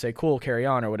you and they say, cool, carry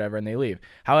on or whatever, and they leave.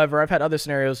 However, I've had other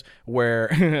scenarios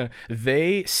where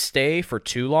they stay for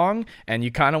too long and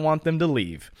you kind of want them to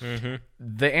leave. Mm-hmm.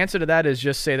 The answer to that is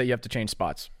just say that you have to change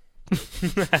spots.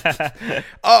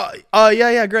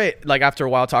 Yeah, great. Like after a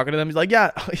while talking to them, he's like,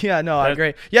 yeah, no,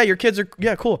 great. Yeah, your kids are,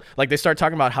 cool. Like they start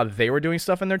talking about how they were doing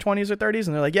stuff in their 20s or 30s,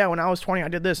 and they're like, yeah, when I was 20, I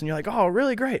did this, and you're like, oh,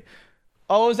 really great.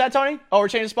 Oh, is that Tony? Oh, we're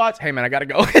changing spots. Hey, man, I gotta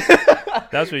go.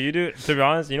 That's what you do. To be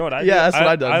honest, you know what I do? Yeah, that's what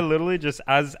I've done. I literally just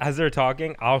as they're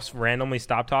talking, I'll randomly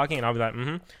stop talking, and I'll be like,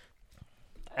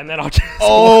 and then I'll just.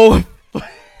 Oh.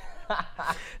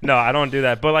 No, I don't do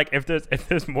that. But like, if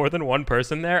there's more than one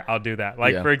person there, I'll do that.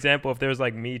 Like for example, if there's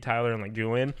like me, Tyler, and like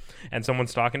Julian, and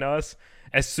someone's talking to us,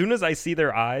 as soon as I see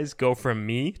their eyes go from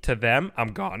me to them,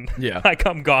 I'm gone. Yeah, like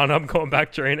I'm gone. I'm going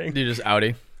back training. You just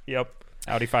Audi. Yep.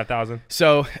 Audi 5000.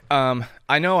 So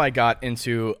I know I got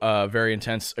into a very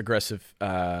intense, aggressive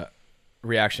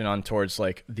reaction on towards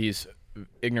like these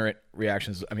ignorant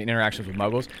reactions. I mean, interactions with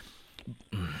Muggles.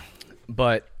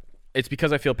 But it's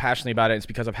because I feel passionately about it. It's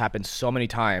because I've happened so many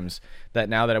times that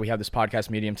now that we have this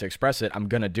podcast medium to express it, I'm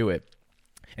going to do it.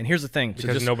 And here's the thing.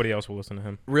 Because just nobody else will listen to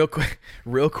him. Real quick,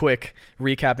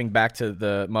 recapping back to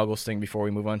the Muggles thing before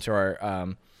we move on to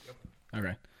our...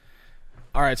 Okay.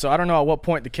 All right, so I don't know at what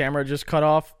point the camera just cut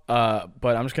off,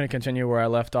 but I'm just going to continue where I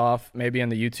left off. Maybe in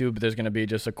the YouTube, there's going to be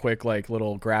just a quick like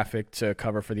little graphic to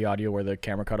cover for the audio where the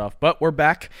camera cut off. But we're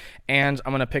back, and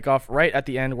I'm going to pick off right at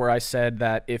the end where I said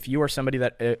that if you are somebody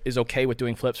that is okay with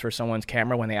doing flips for someone's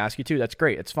camera when they ask you to, that's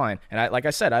great. It's fine. And like I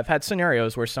said, I've had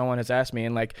scenarios where someone has asked me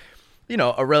in like, you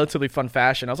know, a relatively fun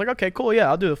fashion. I was like, okay, cool, yeah,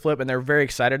 I'll do the flip. And they're very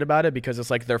excited about it because it's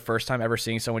like their first time ever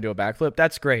seeing someone do a backflip.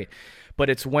 That's great. But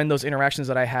it's when those interactions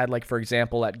that I had, like, for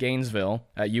example, at Gainesville,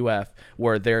 at UF,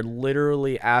 where they're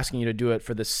literally asking you to do it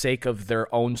for the sake of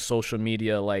their own social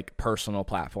media, like, personal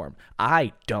platform.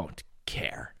 I don't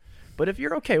care. But if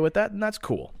you're okay with that, then that's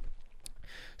cool.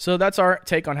 So that's our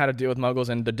take on how to deal with Muggles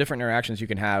and the different interactions you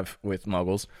can have with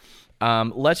Muggles.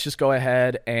 Let's just go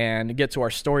ahead and get to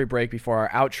our story break before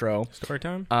our outro. Story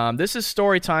time? This is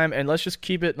story time, and let's not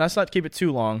keep it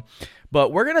too long.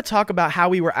 But we're going to talk about how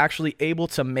we were actually able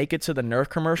to make it to the NERF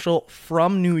commercial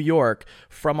from New York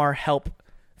from the help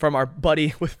of our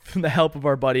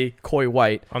buddy, Coy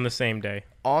White. On the same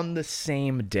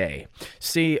day.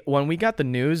 See, when we got the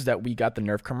news that we got the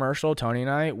NERF commercial, Tony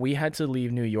and I, we had to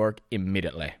leave New York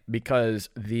immediately because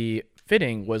the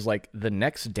fitting was like the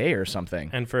next day or something.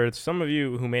 And for some of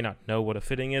you who may not know what a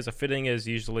fitting is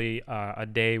usually a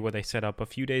day where they set up a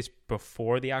few days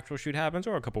before the actual shoot happens,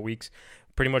 or a couple weeks,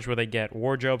 pretty much where they get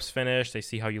wardrobes finished. They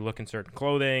see how you look in certain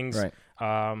clothings. Right.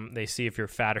 They see if you're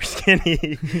fat or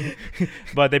skinny.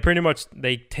 But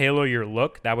they tailor your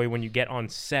look. That way when you get on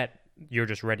set, you're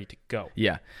just ready to go.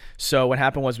 Yeah. So what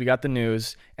happened was we got the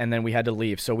news and then we had to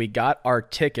leave. So we got our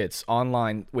tickets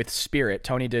online with Spirit.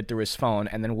 Tony did through his phone.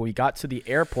 And then when we got to the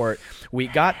airport, we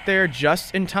got there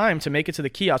just in time to make it to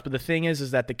the kiosk. But the thing is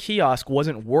that the kiosk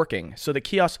wasn't working. So the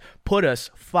kiosk put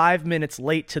us 5 minutes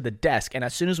late to the desk. And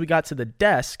as soon as we got to the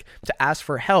desk to ask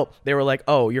for help, they were like,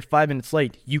 oh, you're 5 minutes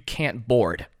late. You can't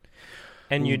board.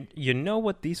 And you know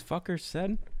what these fuckers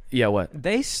said? Yeah, what?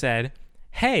 They said,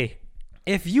 hey,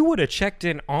 if you would have checked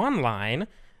in online,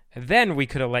 then we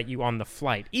could have let you on the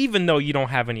flight, even though you don't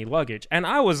have any luggage. And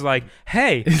I was like,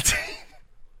 hey,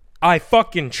 I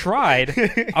fucking tried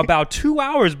about 2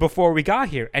 hours before we got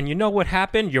here. And you know what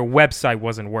happened? Your website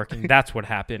wasn't working. That's what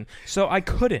happened. So I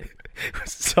couldn't.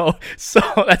 So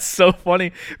that's so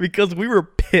funny because we were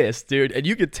pissed, dude, and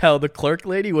you could tell the clerk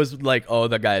lady was like, "Oh,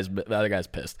 the other guy's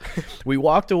pissed." We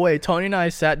walked away. Tony and I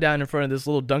sat down in front of this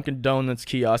little Dunkin' Donuts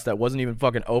kiosk that wasn't even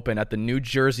fucking open at the New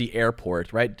Jersey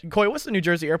airport, right? Coy, what's the New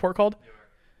Jersey airport called?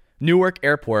 Newark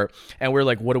Airport. And we're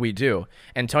like, "What do we do?"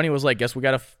 And Tony was like, "Guess we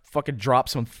gotta fucking drop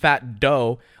some fat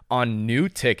dough on new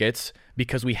tickets."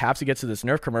 Because we have to get to this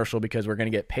NERF commercial because we're going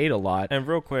to get paid a lot. And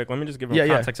real quick, let me just give a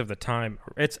context of the time.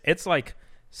 It's like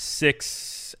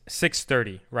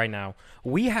 6:30 right now.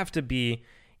 We have to be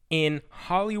in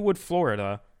Hollywood,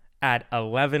 Florida at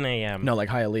 11 a.m. No, like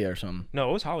Hialeah or something. No,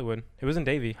 it was Hollywood. It was in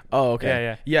Davie. Oh,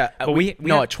 okay. Yeah. But we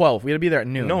at 12. We had to be there at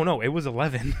noon. No, it was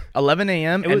 11. 11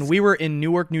 a.m. And we were in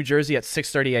Newark, New Jersey at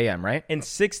 6:30 a.m., right? And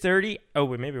 6:30. Oh,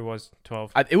 wait, maybe it was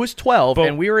 12. It was 12,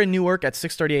 and we were in Newark at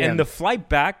 6:30 a.m. And the flight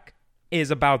back is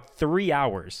about 3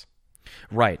 hours.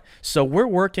 Right. So we're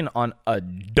working on a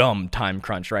dumb time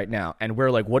crunch right now. And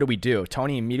we're like, what do we do?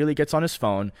 Tony immediately gets on his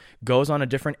phone, goes on a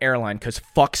different airline because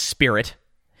fuck Spirit.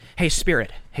 Hey,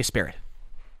 Spirit.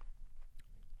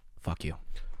 Fuck you.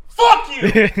 Fuck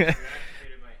you!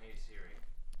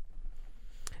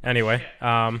 Anyway,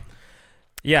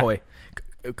 yeah. Coy,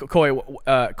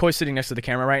 Koi's sitting next to the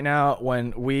camera right now.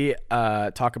 When we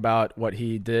talk about what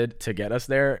he did to get us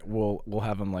there, we'll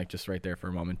have him like just right there for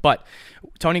a moment. But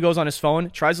Tony goes on his phone,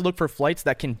 tries to look for flights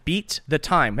that can beat the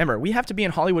time. Remember, we have to be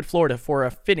in Hollywood, Florida for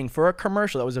a fitting for a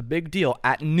commercial that was a big deal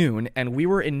at noon, and we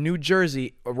were in New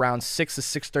Jersey around 6 to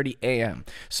 6:30 a.m.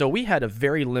 So we had a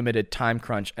very limited time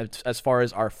crunch as far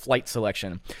as our flight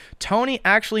selection. Tony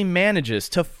actually manages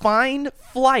to find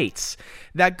flights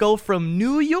that go from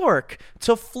New York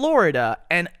to Florida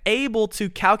and able to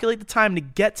calculate the time to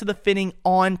get to the fitting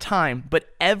on time, but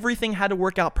everything had to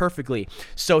work out perfectly.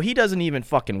 So he doesn't even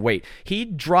fucking wait. He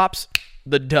drops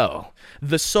the dough,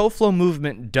 the SoFlo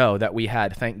movement dough that we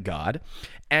had, thank God,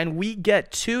 and we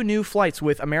get 2 new flights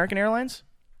with American Airlines.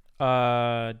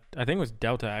 I think it was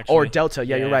Delta, actually. Or Delta,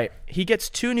 yeah, you're right. He gets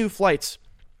 2 new flights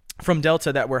from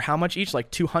Delta that were how much each?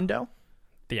 Like $200?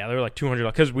 Yeah, they were like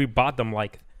 $200 because we bought them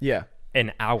like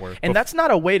an hour. And that's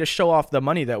not a way to show off the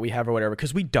money that we have or whatever,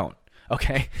 because we don't.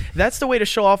 Okay, that's the way to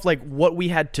show off like what we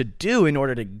had to do in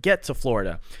order to get to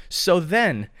Florida. So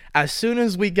then, as soon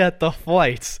as we get the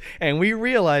flights and we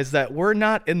realize that we're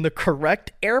not in the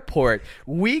correct airport,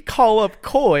 we call up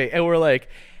Koi and we're like,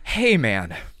 "Hey,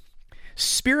 man,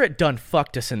 Spirit done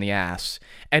fucked us in the ass,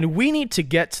 and we need to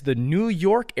get to the New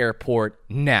York airport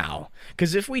now,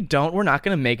 because if we don't, we're not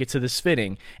going to make it to this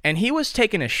fitting." And he was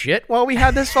taking a shit while we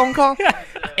had this phone call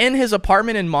in his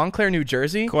apartment in Montclair, New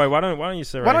Jersey. Koi, why don't you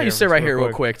sit right here? Why don't you sit right here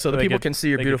real quick so the people can see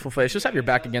your beautiful face? Just have your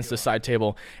back against the side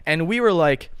table. And we were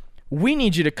like, "We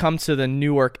need you to come to the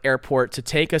Newark airport to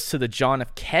take us to the John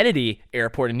F. Kennedy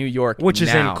airport in New York, which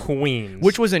is now." in Queens.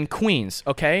 Which was in Queens,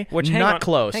 okay? Which, not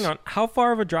close. Hang on. How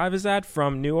far of a drive is that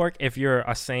from Newark if you're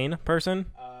a sane person?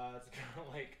 It's kind of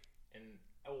like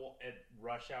at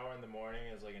rush hour in the morning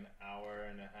is like an hour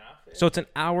and a half. So it's an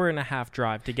hour and a half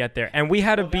drive to get there. And we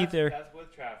had to be there. That's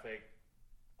with traffic.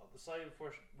 Slightly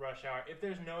before rush hour. If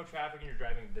there's no traffic and you're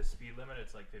driving the speed limit,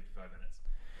 it's like 55 minutes.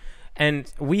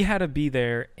 And we had to be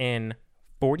there in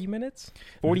 40 minutes?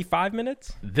 45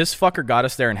 minutes? This fucker got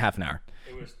us there in half an hour.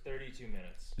 It was 32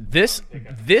 minutes. This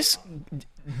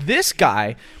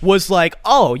guy was like,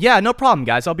 "Oh, yeah, no problem,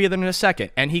 guys. I'll be there in a second."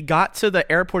 And he got to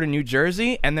the airport in New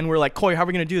Jersey, and then we're like, "Koi, how are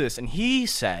we going to do this?" And he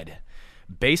said,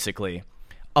 basically,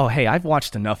 "Oh, hey, I've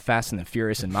watched enough Fast and the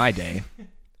Furious in my day.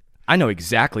 I know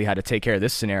exactly how to take care of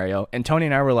this scenario." And Tony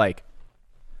and I were like,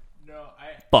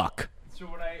 fuck. So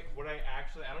what I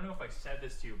actually, I don't know if I said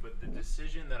this to you, but the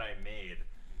decision that I made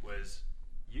was,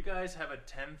 you guys have a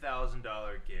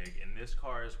 $10,000 gig, and this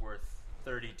car is worth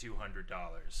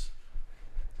 $3,200.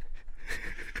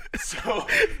 So,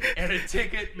 and a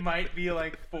ticket might be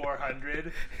like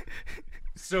 $400.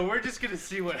 So we're just gonna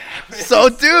see what happens. So,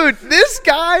 dude, this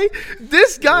guy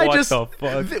What just, the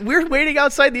fuck? We're waiting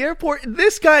outside the airport.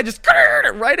 This guy just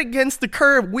right against the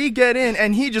curb. We get in,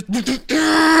 and he just,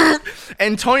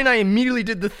 and Tony and I immediately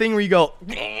did the thing where you go,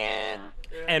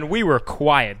 And we were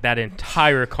quiet that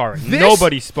entire car.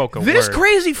 Nobody spoke a word. This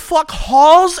crazy fuck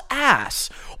hauls ass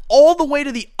all the way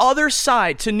to the other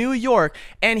side to New York,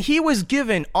 and he was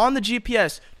given on the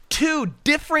GPS 2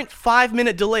 different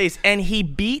 5-minute delays, and he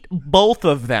beat both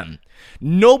of them.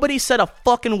 Nobody said a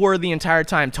fucking word the entire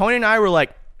time. Tony and I were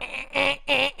like,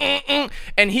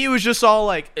 and he was just all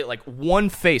like one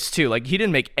face too. Like, he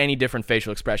didn't make any different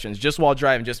facial expressions just while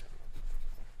driving. Just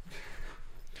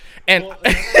and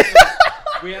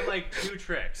we had like 2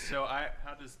 tricks. So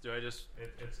it's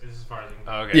as far as I can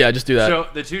go. Okay. Yeah, just do that. So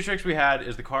the 2 tricks we had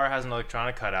is the car has an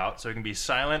electronic cutout, so it can be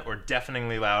silent or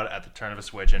deafeningly loud at the turn of a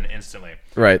switch and instantly.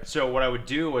 Right. So what I would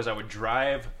do was I would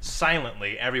drive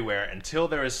silently everywhere until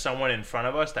there was someone in front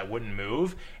of us that wouldn't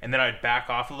move, and then I'd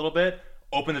back off a little bit,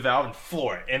 open the valve, and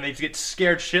floor it. And they'd get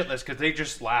scared shitless because they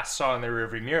just last saw in their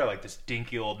rearview mirror like this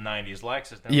dinky old 90s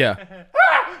Lexus. And yeah. like,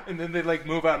 ah! And then they'd like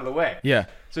move out of the way. Yeah.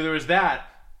 So there was that.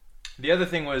 The other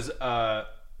thing was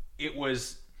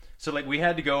so like we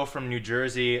had to go from New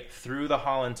Jersey through the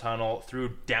Holland Tunnel,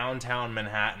 through downtown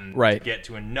Manhattan, right, to get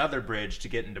to another bridge to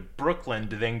get into Brooklyn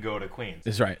to then go to Queens.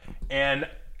 That's right. And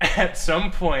at some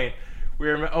point we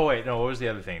were, oh wait, no, what was the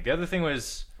other thing? The other thing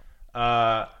was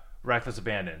reckless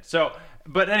abandon. So,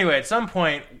 but anyway, at some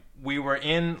point we were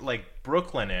in like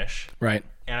Brooklyn-ish. Right.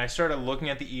 And I started looking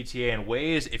at the ETA and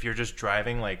ways if you're just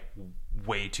driving like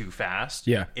way too fast.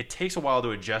 Yeah. It takes a while to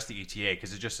adjust the ETA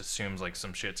because it just assumes like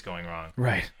some shit's going wrong.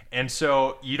 Right. And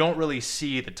so you don't really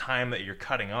see the time that you're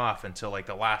cutting off until like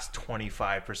the last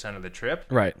 25% of the trip.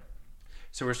 Right.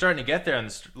 So we're starting to get there,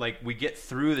 and like we get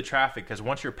through the traffic because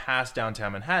once you're past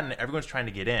downtown Manhattan, everyone's trying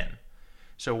to get in.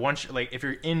 So once, like, if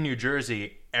you're in New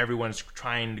Jersey, everyone's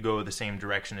trying to go the same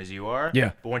direction as you are.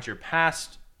 Yeah. But once you're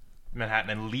past Manhattan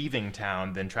and leaving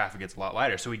town, then traffic gets a lot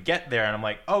lighter. So we get there, and I'm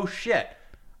like, oh shit,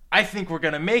 I think we're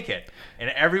gonna make it. And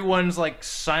everyone's like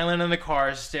silent in the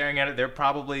cars, staring at it. They're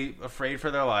probably afraid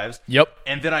for their lives. Yep.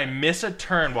 And then I miss a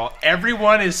turn while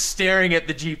everyone is staring at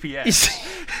the GPS.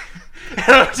 And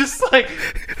I'm just like,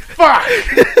 fuck.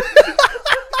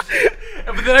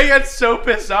 But then I got so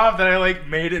pissed off that I like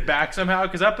made it back somehow,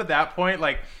 because up at that point,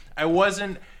 like I was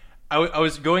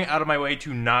going out of my way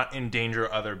to not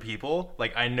endanger other people.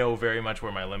 Like I know very much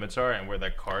where my limits are and where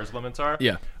the car's limits are.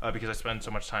 Yeah. Because I spend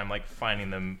so much time like finding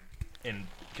them in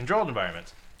controlled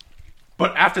environments.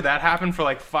 But after that happened for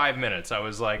like 5 minutes, I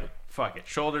was like, fuck it.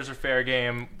 Shoulders are fair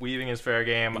game. Weaving is fair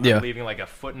game. Yeah. I'm leaving like a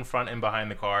foot in front and behind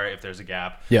the car if there's a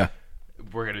gap. Yeah.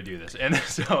 We're going to do this. And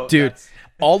so Dude,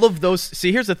 all of those...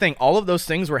 See, here's the thing. All of those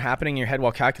things were happening in your head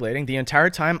while calculating. The entire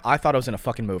time, I thought I was in a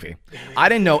fucking movie. I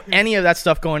didn't know any of that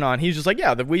stuff going on. He's just like,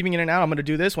 yeah, the weaving in and out, I'm going to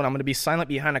do this one. I'm going to be silent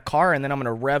behind a car, and then I'm going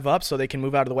to rev up so they can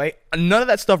move out of the way. None of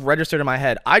that stuff registered in my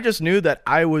head. I just knew that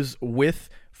I was with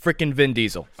freaking Vin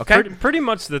Diesel, okay? Pretty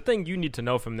much the thing you need to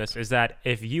know from this is that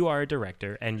if you are a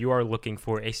director and you are looking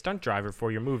for a stunt driver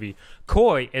for your movie,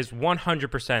 Coy is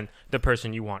 100% the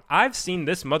person you want. I've seen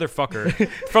this motherfucker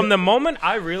from the moment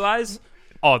I realized,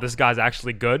 oh, this guy's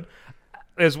actually good,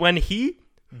 is when he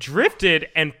drifted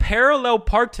and parallel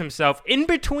parked himself in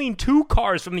between two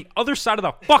cars from the other side of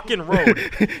the fucking road.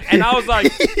 And I was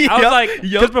like,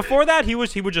 because before that he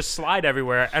would just slide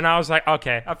everywhere, and I was like,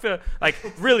 okay, I feel like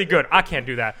really good. I can't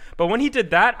do that. But when he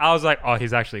did that, I was like, oh,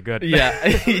 he's actually good. Yeah.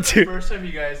 The first time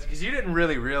you guys, because you didn't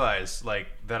really realize like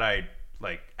that I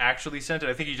like actually sent it.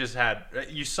 I think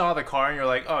you saw the car and you're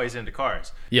like, oh, he's into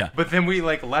cars. Yeah. But then we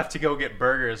like left to go get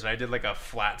burgers, and I did like a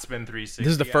flat spin 360.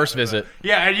 This is the first visit.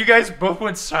 Yeah, and you guys both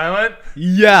went silent.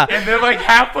 Yeah. And then like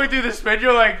halfway through the spin,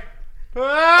 you're like,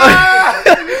 ah!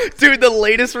 Dude, the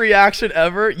latest reaction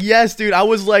ever. Yes, dude. I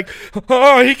was like,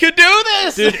 oh, he could do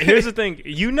this. Dude, here's the thing.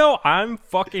 You know I'm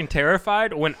fucking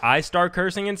terrified when I start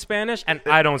cursing in Spanish and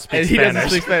I don't speak And he Spanish. doesn't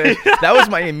speak Spanish. That was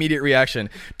my immediate reaction.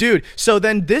 Dude, so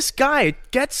then this guy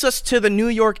gets us to the New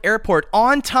York airport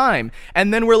on time,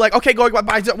 and then we're like, okay, go,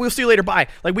 bye, we'll see you later, bye.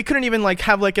 Like, we couldn't even, like,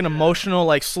 have, like, an emotional,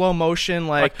 like, slow motion,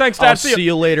 like thanks, Dad, I'll see ya. see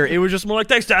you later. It was just more like,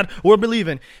 thanks, Dad, we'll be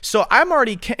leaving. So I'm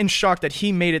already in shock that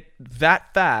he made it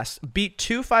that fast, beat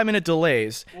 2 5-minute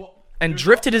delays, and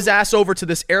drifted his ass over to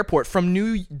this airport from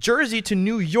New Jersey to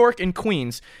New York and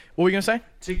Queens. What were you going to say?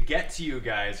 To get to you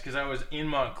guys, because I was in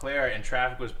Montclair and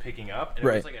traffic was picking up, and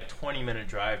it was like a 20-minute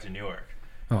drive to Newark.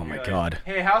 Oh, my God.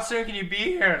 Hey, how soon can you be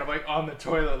here? And I'm like on the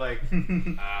toilet, like,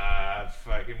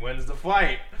 fucking, when's the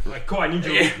flight? I'm like, cool, I need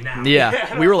you to leave now.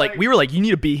 Yeah, we were like, you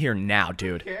need to be here now,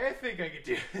 dude. Okay, I think I could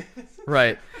do this.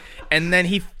 Right. And then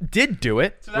he did do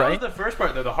it, So that was the first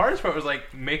part, though. The hardest part was,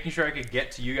 like, making sure I could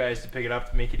get to you guys to pick it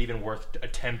up to make it even worth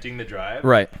attempting the drive.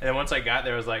 Right. And then once I got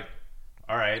there, I was like,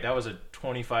 all right, that was a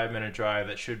 25-minute drive.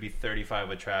 That should be 35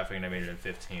 with traffic, and I made it in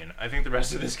 15. I think the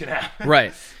rest of this can happen.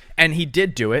 Right. And he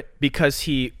did do it because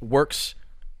he works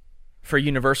for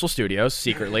Universal Studios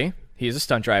secretly. He's a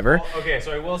stunt driver. Well, okay,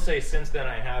 so I will say since then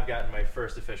I have gotten my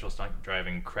first official stunt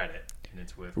driving credit. And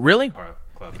it's with Really? Parkour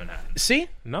Club Manhattan. See?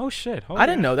 No shit. I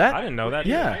didn't know that. I didn't know that.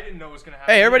 Yeah. I didn't know it was going to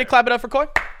happen. Hey, everybody either. clap it up for Coy.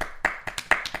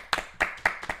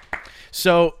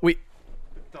 So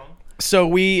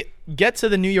we get to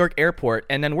the New York airport,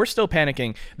 and then we're still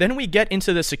panicking. Then we get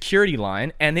into the security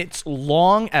line, and it's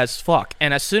long as fuck.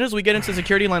 And as soon as we get into the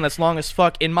security line that's long as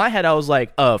fuck, in my head I was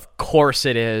like, of course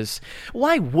it is.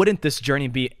 Why wouldn't this journey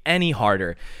be any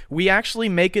harder? We actually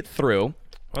make it through.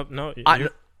 Well, no.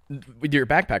 With your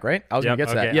backpack, right? I was Yep, gonna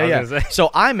get to okay, that. I Yeah, was yeah. gonna say. So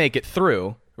I make it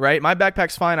through, right? My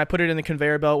backpack's fine. I put it in the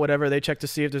conveyor belt, whatever. They check to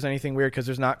see if there's anything weird, because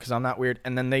there's not, because I'm not weird.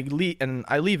 And then they leave, and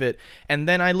I leave it. And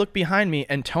then I look behind me,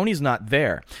 and Tony's not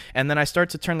there. And then I start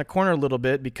to turn the corner a little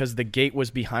bit because the gate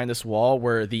was behind this wall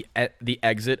where the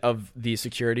exit of the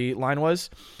security line was.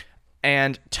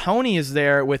 And Tony is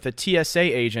there with a TSA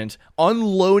agent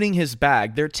unloading his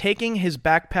bag. They're taking his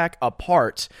backpack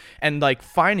apart and like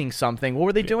finding something. What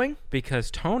were they doing? Because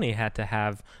Tony had to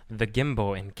have the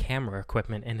gimbal and camera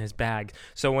equipment in his bag.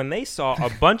 So when they saw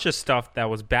a bunch of stuff that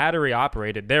was battery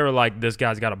operated, they were like, this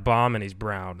guy's got a bomb and he's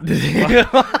brown.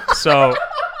 So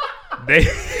they...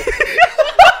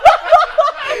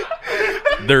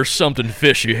 There's something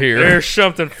fishy here. There's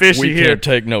something fishy We here. can't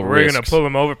take no We're risks. going to pull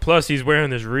him over. Plus, he's wearing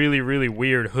this really, really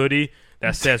weird hoodie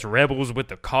that says Rebels with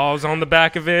the cause on the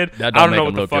back of it. That I don't don't make know him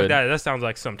what the look fuck good. that is. That sounds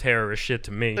like some terrorist shit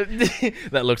to me.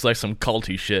 That looks like some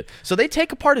culty shit. So they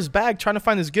take apart his bag trying to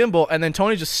find this gimbal, and then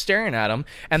Tony's just staring at him.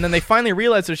 And then they finally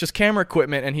realize there's just camera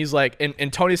equipment, and he's like,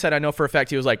 and Tony said, I know for a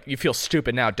fact, he was like, you feel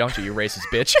stupid now, don't you racist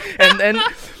bitch?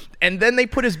 And then they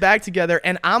put his bag together,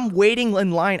 and I'm waiting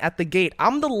in line at the gate.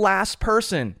 I'm the last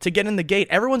person to get in the gate.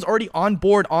 Everyone's already on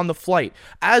board on the flight.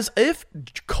 As if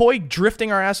Koi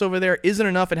drifting our ass over there isn't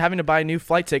enough and having to buy new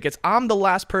flight tickets, I'm the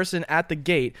last person at the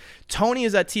gate. Tony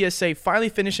is at TSA, finally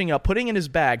finishing up, putting in his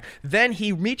bag. Then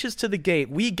he reaches to the gate.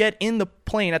 We get in the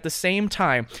plane at the same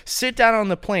time, sit down on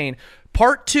the plane.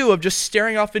 Part 2 of just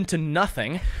staring off into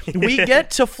nothing. We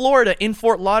get to Florida in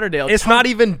Fort Lauderdale. It's not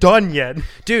even done yet.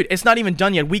 Dude, it's not even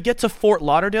done yet. We get to Fort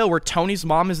Lauderdale where Tony's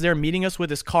mom is there meeting us with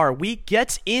his car. We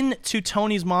get into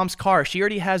Tony's mom's car. She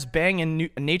already has Bang and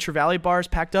Nature Valley bars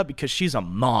packed up because she's a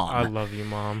mom. I love you,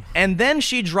 Mom. And then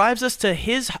she drives us to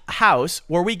his house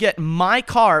where we get my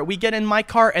car. We get in my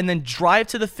car and then drive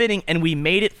to the fitting, and we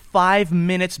made it 5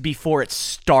 minutes before it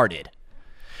started.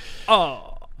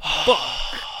 Oh, fuck.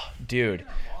 Dude,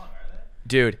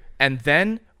 and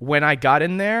then when I got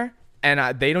in there,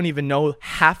 and they don't even know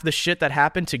half the shit that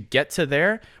happened to get to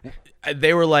there,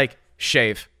 they were like,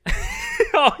 shave.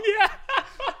 Oh, yeah.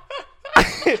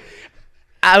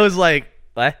 I was like,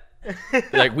 what?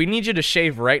 Like, we need you to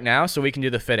shave right now so we can do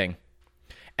the fitting.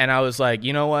 And I was like,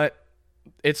 you know what?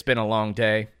 It's been a long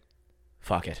day.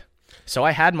 Fuck it. So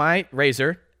I had my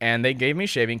razor, and they gave me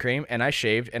shaving cream, and I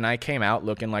shaved, and I came out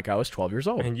looking like I was 12 years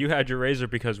old. And you had your razor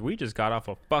because we just got off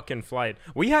a fucking flight.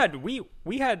 We had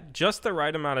just the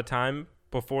right amount of time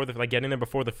before getting there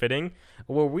before the fitting,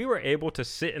 where we were able to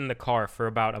sit in the car for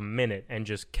about a minute and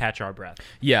just catch our breath.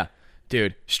 Yeah,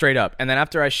 dude, straight up. And then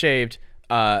after I shaved,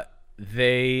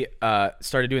 they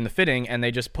started doing the fitting, and they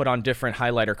just put on different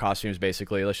highlighter costumes,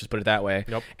 basically. Let's just put it that way.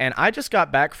 Yep. And I just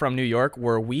got back from New York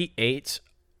where we ate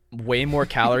way more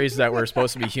calories that were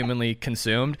supposed to be humanly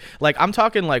consumed. Like, I'm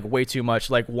talking like way too much.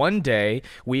 Like, one day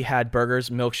we had burgers,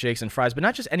 milkshakes, and fries, but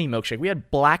not just any milkshake. We had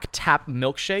Black Tap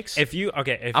milkshakes. I'm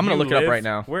gonna look it up right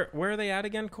now. Where are they at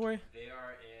again, Corey? They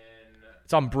are in.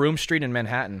 It's on Broome Street in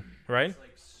Manhattan. Right?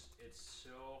 It's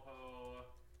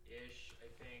Soho-ish, I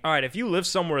think. All right, if you live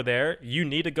somewhere there, you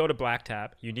need to go to Black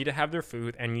Tap. You need to have their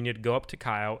food, and you need to go up to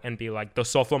Kyle and be like, the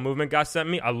Soulful Movement guy sent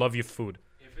me. I love your food.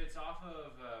 If it's off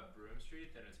of Broome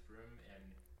Street, then it's Broome and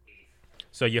 8th.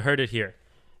 So you heard it here.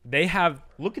 They have,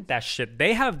 look at that shit.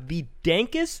 They have the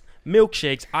dankest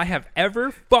milkshakes I have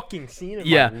ever fucking seen in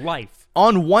my life.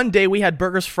 On one day, we had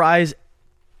burgers, fries,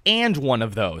 and one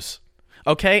of those.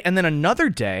 Okay? And then another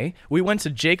day, we went to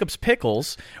Jacob's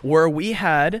Pickles, where we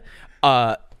had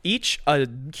each a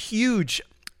huge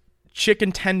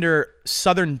chicken tender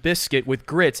southern biscuit with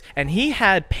grits, and he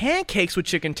had pancakes with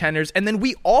chicken tenders, and then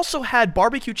we also had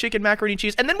barbecue chicken macaroni and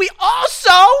cheese, and then we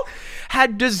also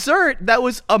had dessert that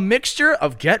was a mixture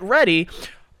of, get ready,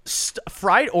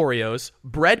 fried Oreos,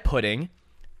 bread pudding,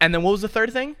 and then what was the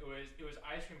third thing? It was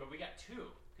ice cream, but we got 2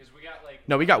 because we got like.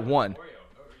 No, we got 1. Oreo. Oh, are you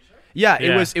sure? Yeah, we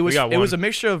it was got a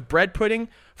mixture of bread pudding,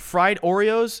 fried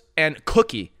Oreos, and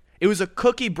cookie. It was a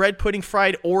cookie, bread pudding,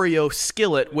 fried Oreo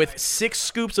skillet with 6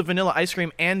 scoops of vanilla ice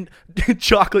cream and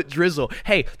chocolate drizzle.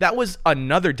 Hey, that was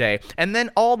another day. And then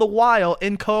all the while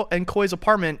in Koi's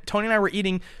apartment, Tony and I were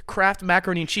eating Kraft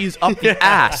macaroni and cheese up the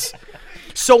ass.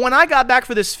 So when I got back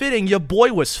for this fitting, your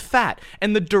boy was fat.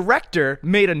 And the director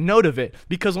made a note of it.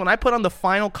 Because when I put on the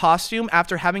final costume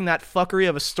after having that fuckery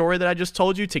of a story that I just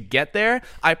told you to get there,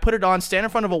 I put it on, stand in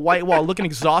front of a white wall, looking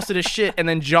exhausted as shit. And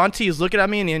then John T is looking at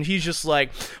me and he's just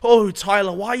like, oh,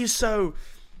 Tyler, why are you so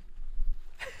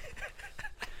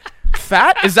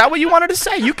fat? Is that what you wanted to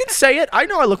say? You can say it. I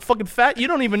know I look fucking fat. You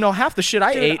don't even know half the shit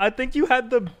I ate. I think you had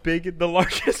the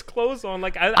largest clothes on.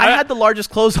 Like I had the largest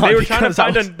clothes on. They were trying to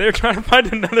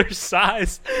find another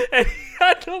size, and he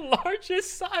had the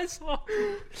largest size on.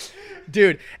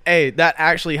 Dude, hey, that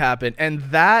actually happened, and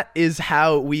that is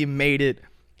how we made it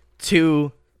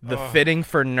to the fitting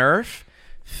for NERF,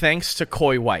 thanks to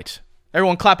Koi White.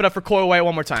 Everyone, clap it up for Koi White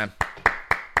one more time.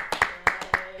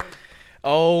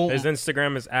 Oh, his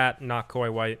Instagram is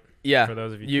 @NotKoiWhite. Yeah, for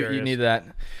those of you you curious. need that.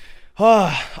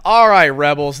 All right,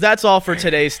 Rebels. That's all for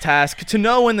today's task. To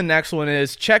know when the next one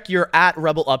is, check your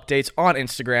 @Rebel updates on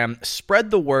Instagram. Spread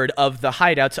the word of the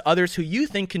Hideout to others who you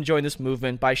think can join this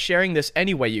movement by sharing this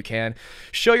any way you can.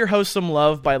 Show your host some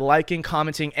love by liking,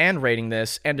 commenting, and rating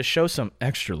this. And to show some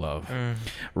extra love,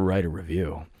 write a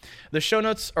review. The show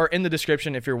notes are in the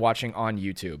description if you're watching on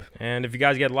YouTube. And if you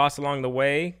guys get lost along the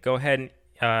way, go ahead and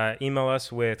email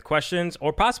us with questions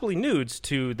or possibly nudes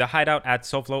to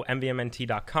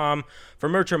thehideout@SoFloMVMNT.com. For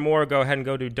merch or more, go ahead and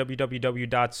go to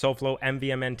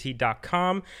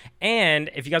www.SoFloMVMNT.com. And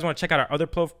if you guys want to check out our other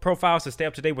profiles to stay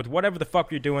up to date with whatever the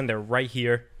fuck you're doing, they're right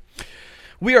here.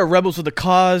 We are Rebels with a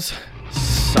Cause.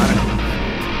 Signing off.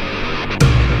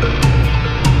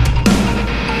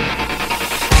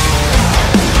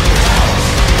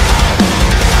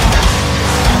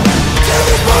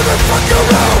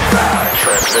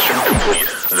 Mission complete.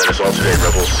 That is all today,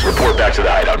 Rebels. Report back to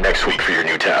the hideout next week for your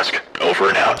new task. Over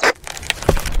and out.